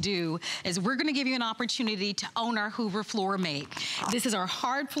going to do is we're gonna give you an opportunity to own our Hoover Floor Mate. This is our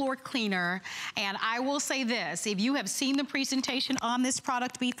hard floor cleaner, and I will say this, if you have seen the presentation on this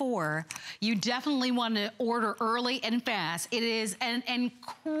product before, you definitely want to order early and fast. It is an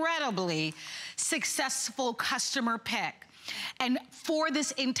incredibly successful customer pick. And for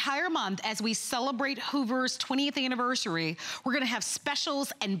this entire month, as we celebrate Hoover's 20th anniversary, we're gonna have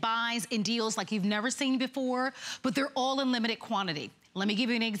specials and buys and deals like you've never seen before, but they're all in limited quantity. Let me give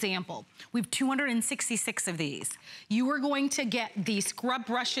you an example. We have 266 of these. You are going to get these scrub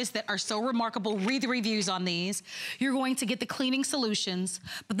brushes that are so remarkable. Read the reviews on these. You're going to get the cleaning solutions.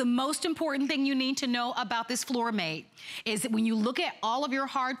 But the most important thing you need to know about this Floor Mate is that when you look at all of your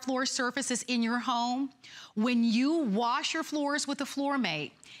hard floor surfaces in your home, when you wash your floors with the Floor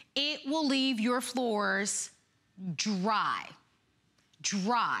Mate, it will leave your floors dry.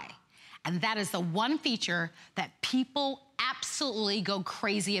 And that is the one feature that people absolutely go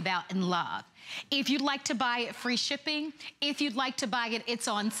crazy about and love. If you'd like to buy it, free shipping. If you'd like to buy it, it's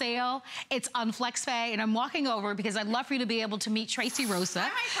on sale. It's on FlexPay. And I'm walking over because I'd love for you to be able to meet Tracy Rosa. Hi,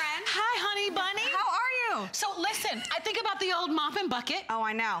 my friend. Hi, honey bunny. How are you? So listen, I think about the old mop and bucket. Oh,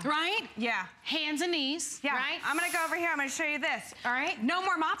 I know. Right? Yeah. Hands and knees, Yeah. right? I'm gonna go over here. I'm gonna show you this. All right. No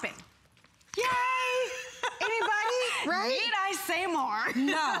more mopping. Yay! Anybody? Right? Need I say more?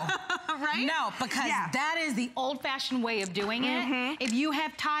 No. Right? No, because that is the old-fashioned way of doing it. If you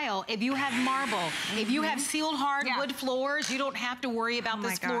have tile, if you have marble, if you have sealed hardwood floors, you don't have to worry about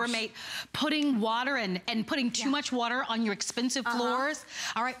this floor mate putting water and putting too much water on your expensive floors.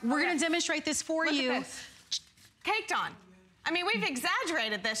 All right, we're gonna demonstrate this for you. Look at this. Caked on. I mean, we've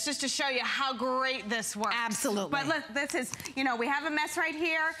exaggerated this just to show you how great this works. Absolutely. But look, this is, you know, we have a mess right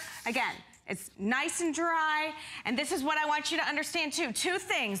here. Again, it's nice and dry, and this is what I want you to understand too. Two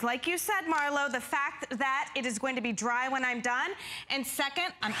things, like you said, Marlo, the fact that it is going to be dry when I'm done, and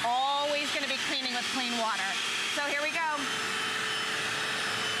second, I'm always gonna be cleaning with clean water. So here we go.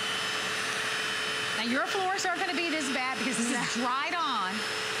 Now your floors aren't gonna be this bad because this is dried on.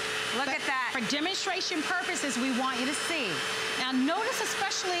 Look at that. For demonstration purposes, we want you to see. Now notice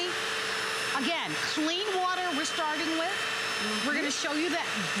especially, again, clean water we're starting with. We're gonna show you that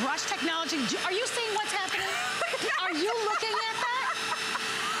brush technology. Are you seeing what's happening? Are you looking at that?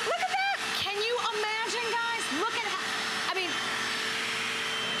 Look at that. Can you imagine, guys? Look at how, I mean.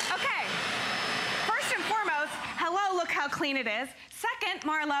 Okay, first and foremost, hello, look how clean it is. Second,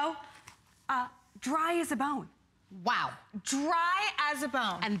 Marlo, dry as a bone. Wow. Dry as a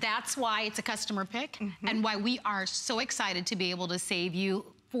bone. And that's why it's a customer pick and why we are so excited to be able to save you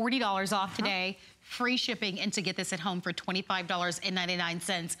 $40 off today, free shipping, and to get this at home for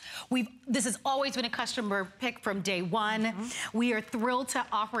 $25.99. This has always been a customer pick from day one. We are thrilled to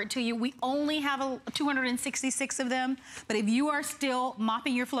offer it to you. We only have 266 of them, but if you are still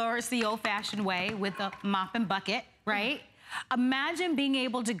mopping your floors the old-fashioned way with a mop and bucket, right? Imagine being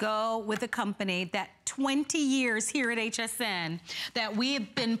able to go with a company that 20 years here at HSN, that we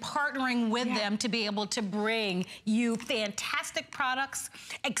have been partnering with them to be able to bring you fantastic products,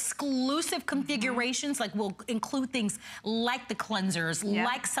 exclusive configurations, like we'll include things like the cleansers,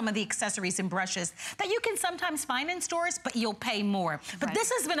 like some of the accessories and brushes that you can sometimes find in stores, but you'll pay more. But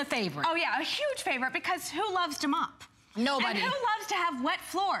this has been a favorite. Oh yeah, a huge favorite, because who loves to mop? Nobody. And who loves to have wet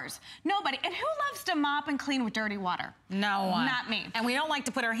floors? Nobody. And who loves to mop and clean with dirty water? No one. Not me. And we don't like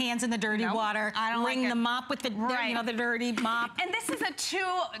to put our hands in the dirty water. I don't wring like the mop with the, you know, the dirty mop. And this is a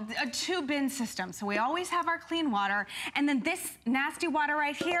two bin system. So we always have our clean water. And then this nasty water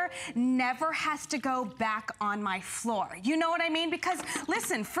right here never has to go back on my floor. You know what I mean? Because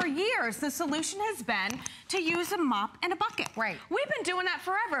listen, for years, the solution has been to use a mop and a bucket. Right. We've been doing that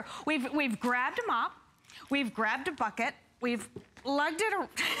forever. We've grabbed a mop. We've grabbed a bucket, we've lugged it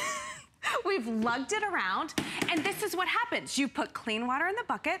around, and this is what happens. You put clean water in the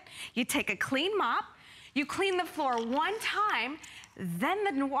bucket, you take a clean mop, you clean the floor one time,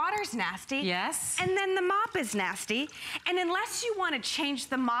 then the water's nasty. Yes. And then the mop is nasty. And unless you want to change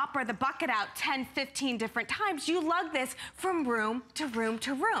the mop or the bucket out 10, 15 different times, you lug this from room to room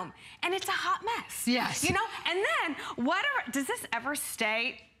to room. And it's a hot mess. Yes. You know, and then does this ever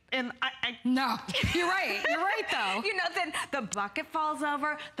stay? And no, you're right. You're right, though. You know, then the bucket falls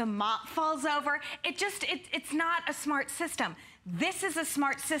over, the mop falls over. It's not a smart system. This is a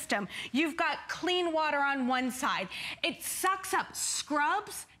smart system. You've got clean water on one side. It sucks up,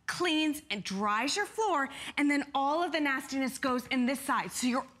 scrubs, cleans, and dries your floor, and then all of the nastiness goes in this side. So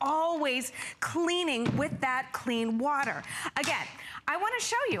you're always cleaning with that clean water. Again, I want to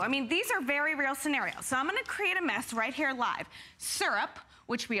show you. I mean, these are very real scenarios. So I'm going to create a mess right here live. Syrup,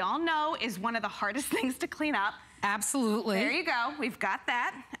 which we all know is one of the hardest things to clean up. Absolutely. There you go. We've got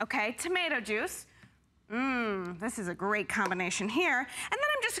that. Okay, tomato juice. This is a great combination here. And then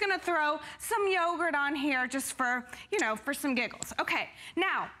I'm just gonna throw some yogurt on here just for, you know, for some giggles. Okay,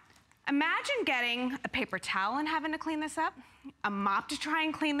 now, imagine getting a paper towel and having to clean this up, a mop to try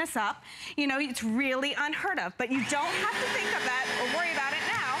and clean this up. You know, it's really unheard of, but you don't have to think of that or worry about it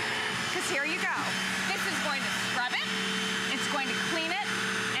now, because here you go. This is going to scrub it, it's going to clean it,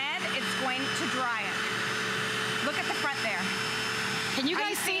 and it's going to dry it. Look at the front there. Can you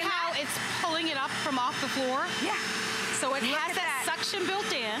guys see how it's pulling it up from off the floor? Yeah. So it has that suction built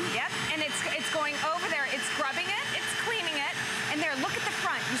in. Yep, and it's going over there. It's scrubbing it, it's cleaning it, and there, look at the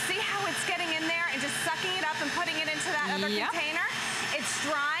front. You see how it's getting in there and just sucking it up and putting it into that other container? It's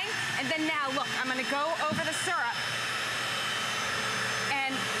drying, and then now, look, I'm gonna go over the syrup.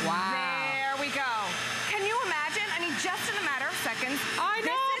 And there we go. Can you imagine? I mean, just in a matter of seconds. I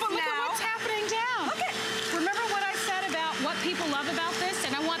know, but look at what's happening down. Look at. Remember what I said about what people love about this?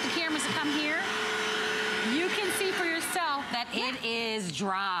 And I want the cameras to come here. You can see for yourself that it is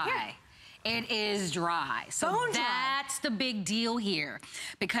dry. Yeah. It is dry. So that's the big deal here.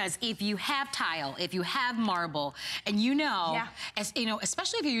 Because if you have tile, if you have marble, and you know, as you know,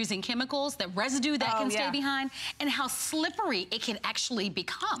 especially if you're using chemicals, that residue that can stay behind, and how slippery it can actually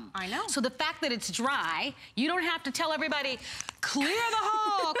become. I know. So the fact that it's dry, you don't have to tell everybody, clear the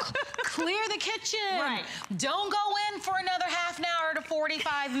hall, clear the kitchen. Right. Don't go in for another half an hour to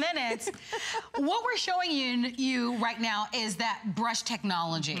 45 minutes. What we're showing you right now is that brush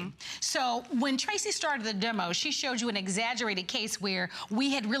technology. So when Tracy started the demo, she showed you an exaggerated case where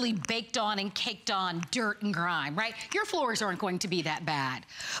we had really baked on and caked on dirt and grime, right? Your floors aren't going to be that bad.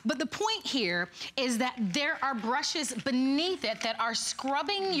 But the point here is that there are brushes beneath it that are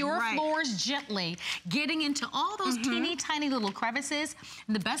scrubbing your floors gently, getting into all those teeny tiny little crevices.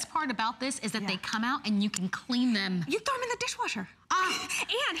 And the best part about this is that they come out and you can clean them. You throw them in the dishwasher.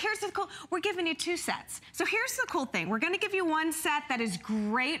 And here's the cool, we're giving you 2 sets. So here's the cool thing. We're gonna give you 1 set that is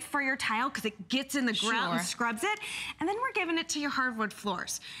great for your tile because it gets in the ground and scrubs it. And then we're giving it to your hardwood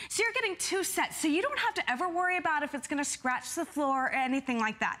floors. So you're getting 2 sets. So you don't have to ever worry about if it's gonna scratch the floor or anything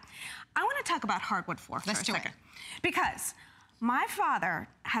like that. I wanna talk about hardwood floor for a second. Because my father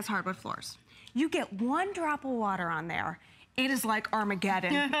has hardwood floors. You get 1 drop of water on there, it is like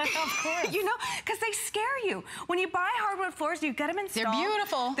Armageddon. Of course. You know, because they scare you. When you buy hardwood floors, you get them installed. They're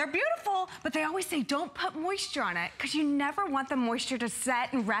beautiful. They're beautiful, but they always say don't put moisture on it because you never want the moisture to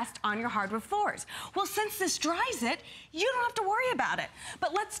set and rest on your hardwood floors. Well, since this dries it, you don't have to worry about it.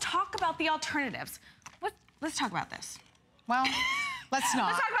 But let's talk about the alternatives. Let's talk about this. Well, let's not.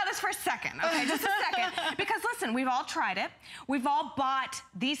 Let's talk about this for a second, okay, just a second. Because listen, we've all tried it. We've all bought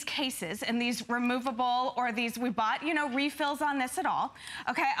these cases and these removable or these, we bought, you know, refills on this at all,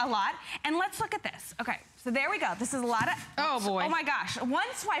 okay, a lot. And let's look at this. Okay, so there we go. This is a lot of, oh boy. Oh my gosh, 1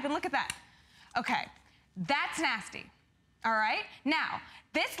 swipe and look at that. Okay, that's nasty, all right? Now,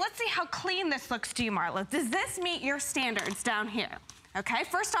 this, let's see how clean this looks to you, Marla. Does this meet your standards down here? Okay,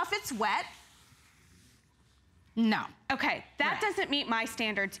 first off, it's wet. No. Okay, that doesn't meet my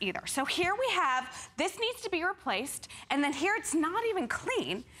standards either. So here we have, this needs to be replaced, and then here it's not even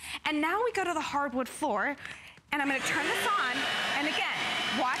clean. And now we go to the hardwood floor, and I'm gonna turn this on, and again,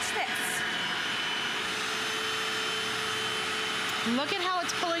 watch this. Look at how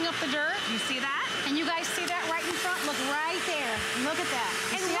it's pulling up the dirt. You see that? And you guys see that right in front? Look right there. Look at that.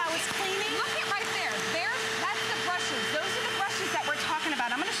 And see how it's cleaning? Look at right there. That's the brushes. Those are the brushes that we're talking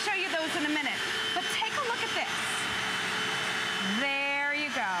about. I'm gonna show you those in a minute. But take a look at this. There you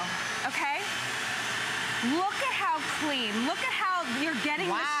go, okay? Look at how clean. Look at how you're getting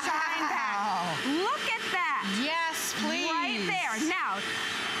the shine back. Look at that. Yes, please. Right there. Now,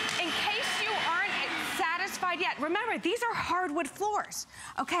 in case you aren't satisfied yet, remember, these are hardwood floors,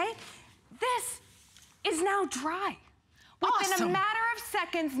 okay? This is now dry. Within a matter of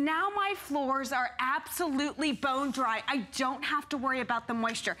seconds, now my floors are absolutely bone dry. I don't have to worry about the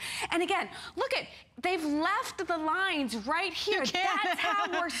moisture. And again, look at, they've left the lines right here. That's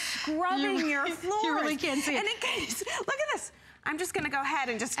how we're scrubbing your floors. You really can't see it. And in case, look at this. I'm just gonna go ahead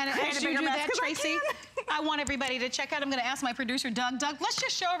and just create as a you bigger do mess, that, 'cause Tracy, I want everybody to check out. I'm gonna ask my producer, Doug, let's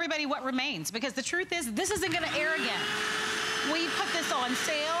just show everybody what remains, because the truth is, this isn't gonna air again. We put this on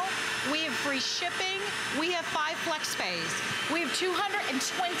sale. We have free shipping. We have 5 flex space. We have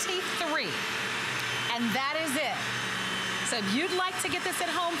 223. And that is it. So if you'd like to get this at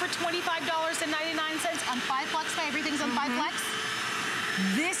home for $25.99 on 5 flex pay, everything's on 5 flex,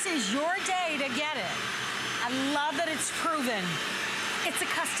 this is your day to get it. I love that it's proven. It's a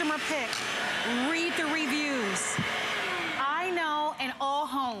customer pick. Read the reviews. I know in all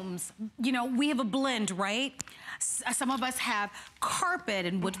homes, you know, we have a blend, right? Some of us have carpet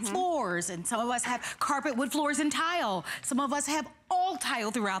and wood floors, and some of us have carpet, wood floors, and tile. Some of us have all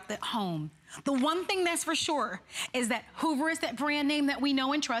tile throughout the home. The one thing that's for sure is that Hoover is that brand name that we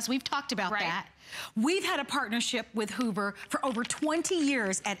know and trust. We've talked about that. We've had a partnership with Hoover for over 20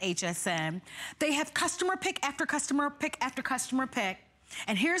 years at HSN. They have customer pick after customer pick after customer pick.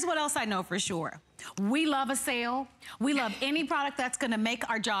 And here's what else I know for sure. We love a sale. We love any product that's gonna make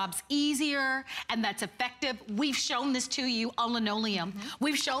our jobs easier and that's effective. We've shown this to you on linoleum.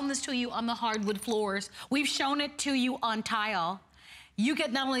 We've shown this to you on the hardwood floors. We've shown it to you on tile. You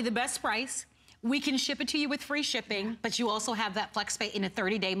get not only the best price, we can ship it to you with free shipping, but you also have that flex pay in a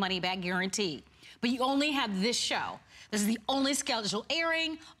 30-day money-back guarantee. but you only have this show. This is the only scheduled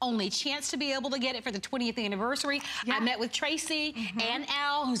airing, only chance to be able to get it for the 20th anniversary. Yeah. I met with Tracy and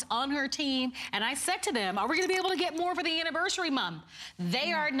Al, who's on her team, and I said to them, are we gonna be able to get more for the anniversary month?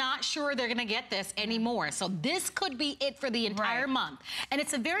 They are not sure they're gonna get this anymore. So this could be it for the entire month. And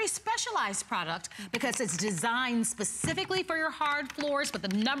it's a very specialized product because it's designed specifically for your hard floors, but the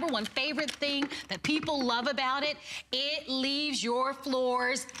 #1 favorite thing that people love about it, it leaves your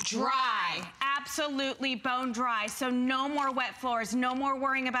floors dry. Absolutely bone dry. So no more wet floors, no more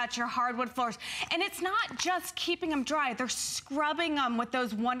worrying about your hardwood floors. And it's not just keeping them dry, they're scrubbing them with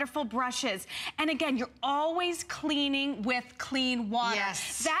those wonderful brushes. And again, you're always cleaning with clean water.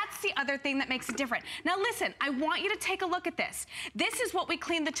 Yes. That's the other thing that makes it different. Now listen, I want you to take a look at this. This is what we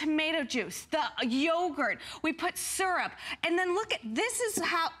clean the tomato juice, the yogurt, we put syrup, and then look at, this is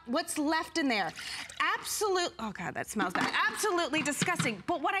what's left in there. Absolute, oh God, that smells bad. Absolutely disgusting.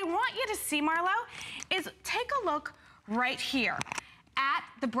 But what I want you to see, Marlo, is take a look right here at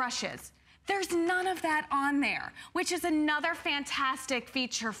the brushes. There's none of that on there, which is another fantastic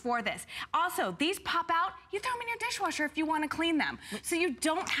feature for this. Also, these pop out, you throw them in your dishwasher if you want to clean them. So you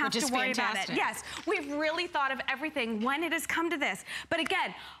don't have to worry about it. Yes, we've really thought of everything when it has come to this. But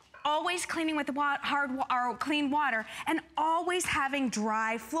again, always cleaning with clean water, and always having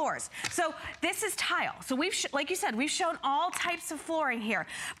dry floors. So this is tile. So we've, like you said, we've shown all types of flooring here,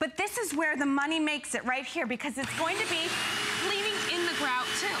 but this is where the money makes it right here, because it's going to be cleaning in the grout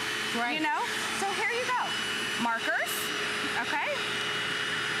too, you know? So here you go, markers, okay?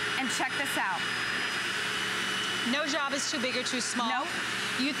 And check this out. No job is too big or too small. Nope.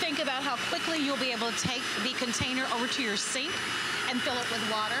 You think about how quickly you'll be able to take the container over to your sink and fill it with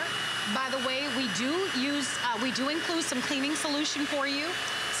water. By the way, we do include some cleaning solution for you,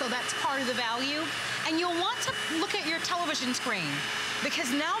 so that's part of the value. And you'll want to look at your television screen,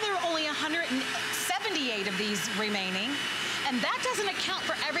 because now there are only 178 of these remaining, and that doesn't account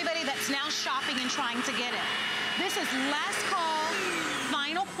for everybody that's now shopping and trying to get it. This is last call,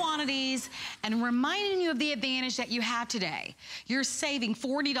 final quantities, and reminding you of the advantage that you have today. You're saving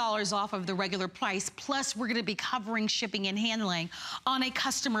 $40 off of the regular price, plus we're gonna be covering shipping and handling on a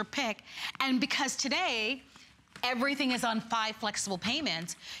customer pick. And because today, everything is on 5 flexible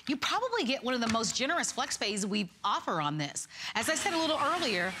payments, you probably get one of the most generous flex pays we offer on this. As I said a little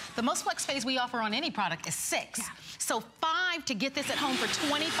earlier, the most flex pays we offer on any product is 6. Yeah. So 5 to get this at home for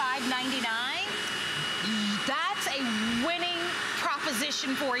 $25.99, that's a winning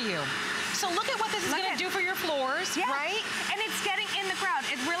proposition for you. So look at what this is gonna do for your floors, right? And it's getting in the grout.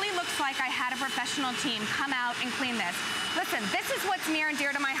 It really looks like I had a professional team come out and clean this. Listen, this is what's near and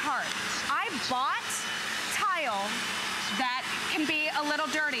dear to my heart. I bought tile that can be a little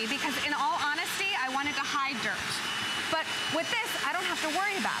dirty because, in all honesty, I wanted to hide dirt. But with this, I don't have to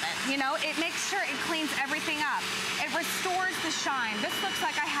worry about it. You know, it makes sure it cleans everything up. It restores the shine. This looks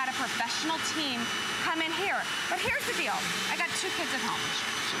like I had a professional team come in here. But here's the deal. I got 2 kids at home.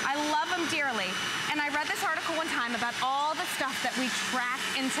 I love them dearly. And I read this article one time about all the stuff that we track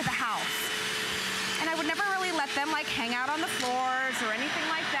into the house. And I would never really let them like hang out on the floors or anything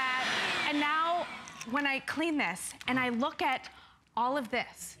like that. And now when I clean this and I look at all of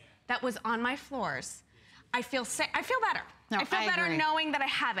this that was on my floors, I feel better. No, I feel better agree. knowing that I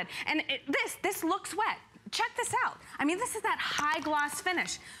have it. And this looks wet. Check this out. I mean, this is that high gloss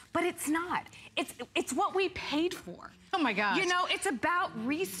finish, but it's not. It's what we paid for. Oh my gosh. You know, it's about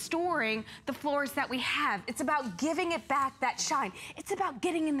restoring the floors that we have. It's about giving it back that shine. It's about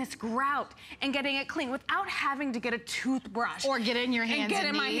getting in this grout and getting it clean without having to get a toothbrush. Or get in your hands and knees. Get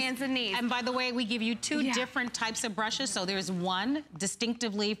in my hands and knees. And by the way, we give you 2 different types of brushes. So there's one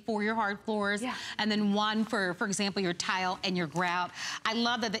distinctively for your hard floors, and then one for example, your tile and your grout. I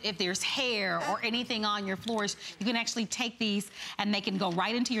love that if there's hair or anything on your floors, you can actually take these and they can go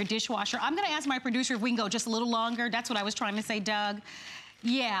right into your dishwasher. I'm gonna ask my producer if we can go just a little longer. That's what I was trying to say, Doug.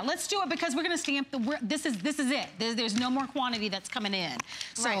 Yeah, let's do it because we're gonna stamp this is it. There's no more quantity that's coming in.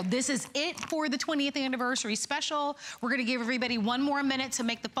 So this is it for the 20th anniversary special. We're gonna give everybody 1 more minute to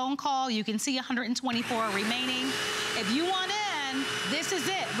make the phone call. You can see 124 remaining. If you want in, this is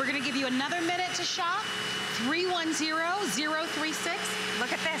it. We're gonna give you another minute to shop. 310-036.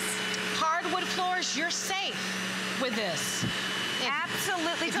 Look at this. Hardwood floors, you're safe with this.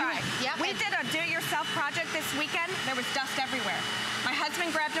 Absolutely dry. We did a do-it-yourself project this weekend. There was dust everywhere. My husband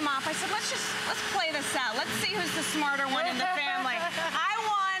grabbed him off. I said, let's play this out. Let's see who's the smarter one in the family. I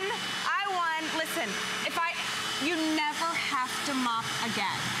won. Listen, you never have to mop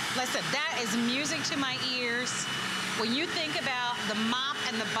again. Listen, that is music to my ears. When you think about the mop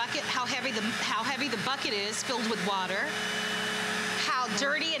and the bucket, how heavy the bucket is filled with water, how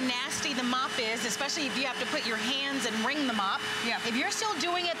dirty and nasty the mop is, especially if you have to put your hands and wring the mop. Yeah. If you're still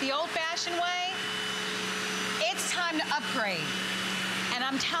doing it the old-fashioned way, it's time to upgrade. And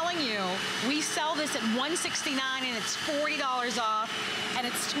I'm telling you, we sell this at $169 and it's $40 off, and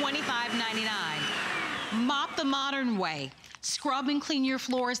it's $25.99. Mop the modern way. Scrub and clean your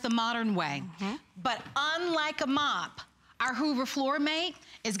floors the modern way. But unlike a mop, our Hoover Floor Mate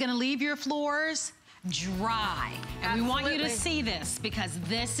is gonna leave your floors dry. And we want you to see this because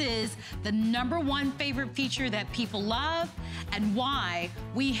this is the #1 favorite feature that people love and why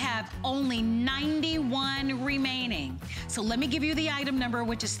we have only 91 remaining. So let me give you the item number,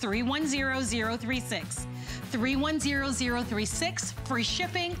 which is 310036. 310036, free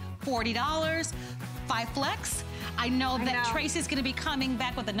shipping, $40, 5 flex. I know that Tracy's gonna be coming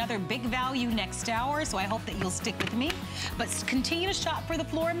back with another big value next hour, so I hope that you'll stick with me. But continue to shop for the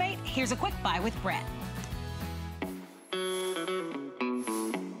Floor Mate. Here's a quick buy with Brett.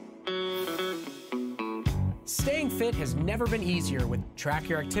 Staying fit has never been easier with track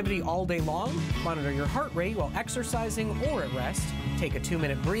your activity all day long, monitor your heart rate while exercising or at rest, take a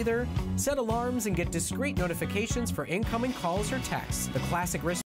 2-minute breather, set alarms, and get discreet notifications for incoming calls or texts. The classic wrist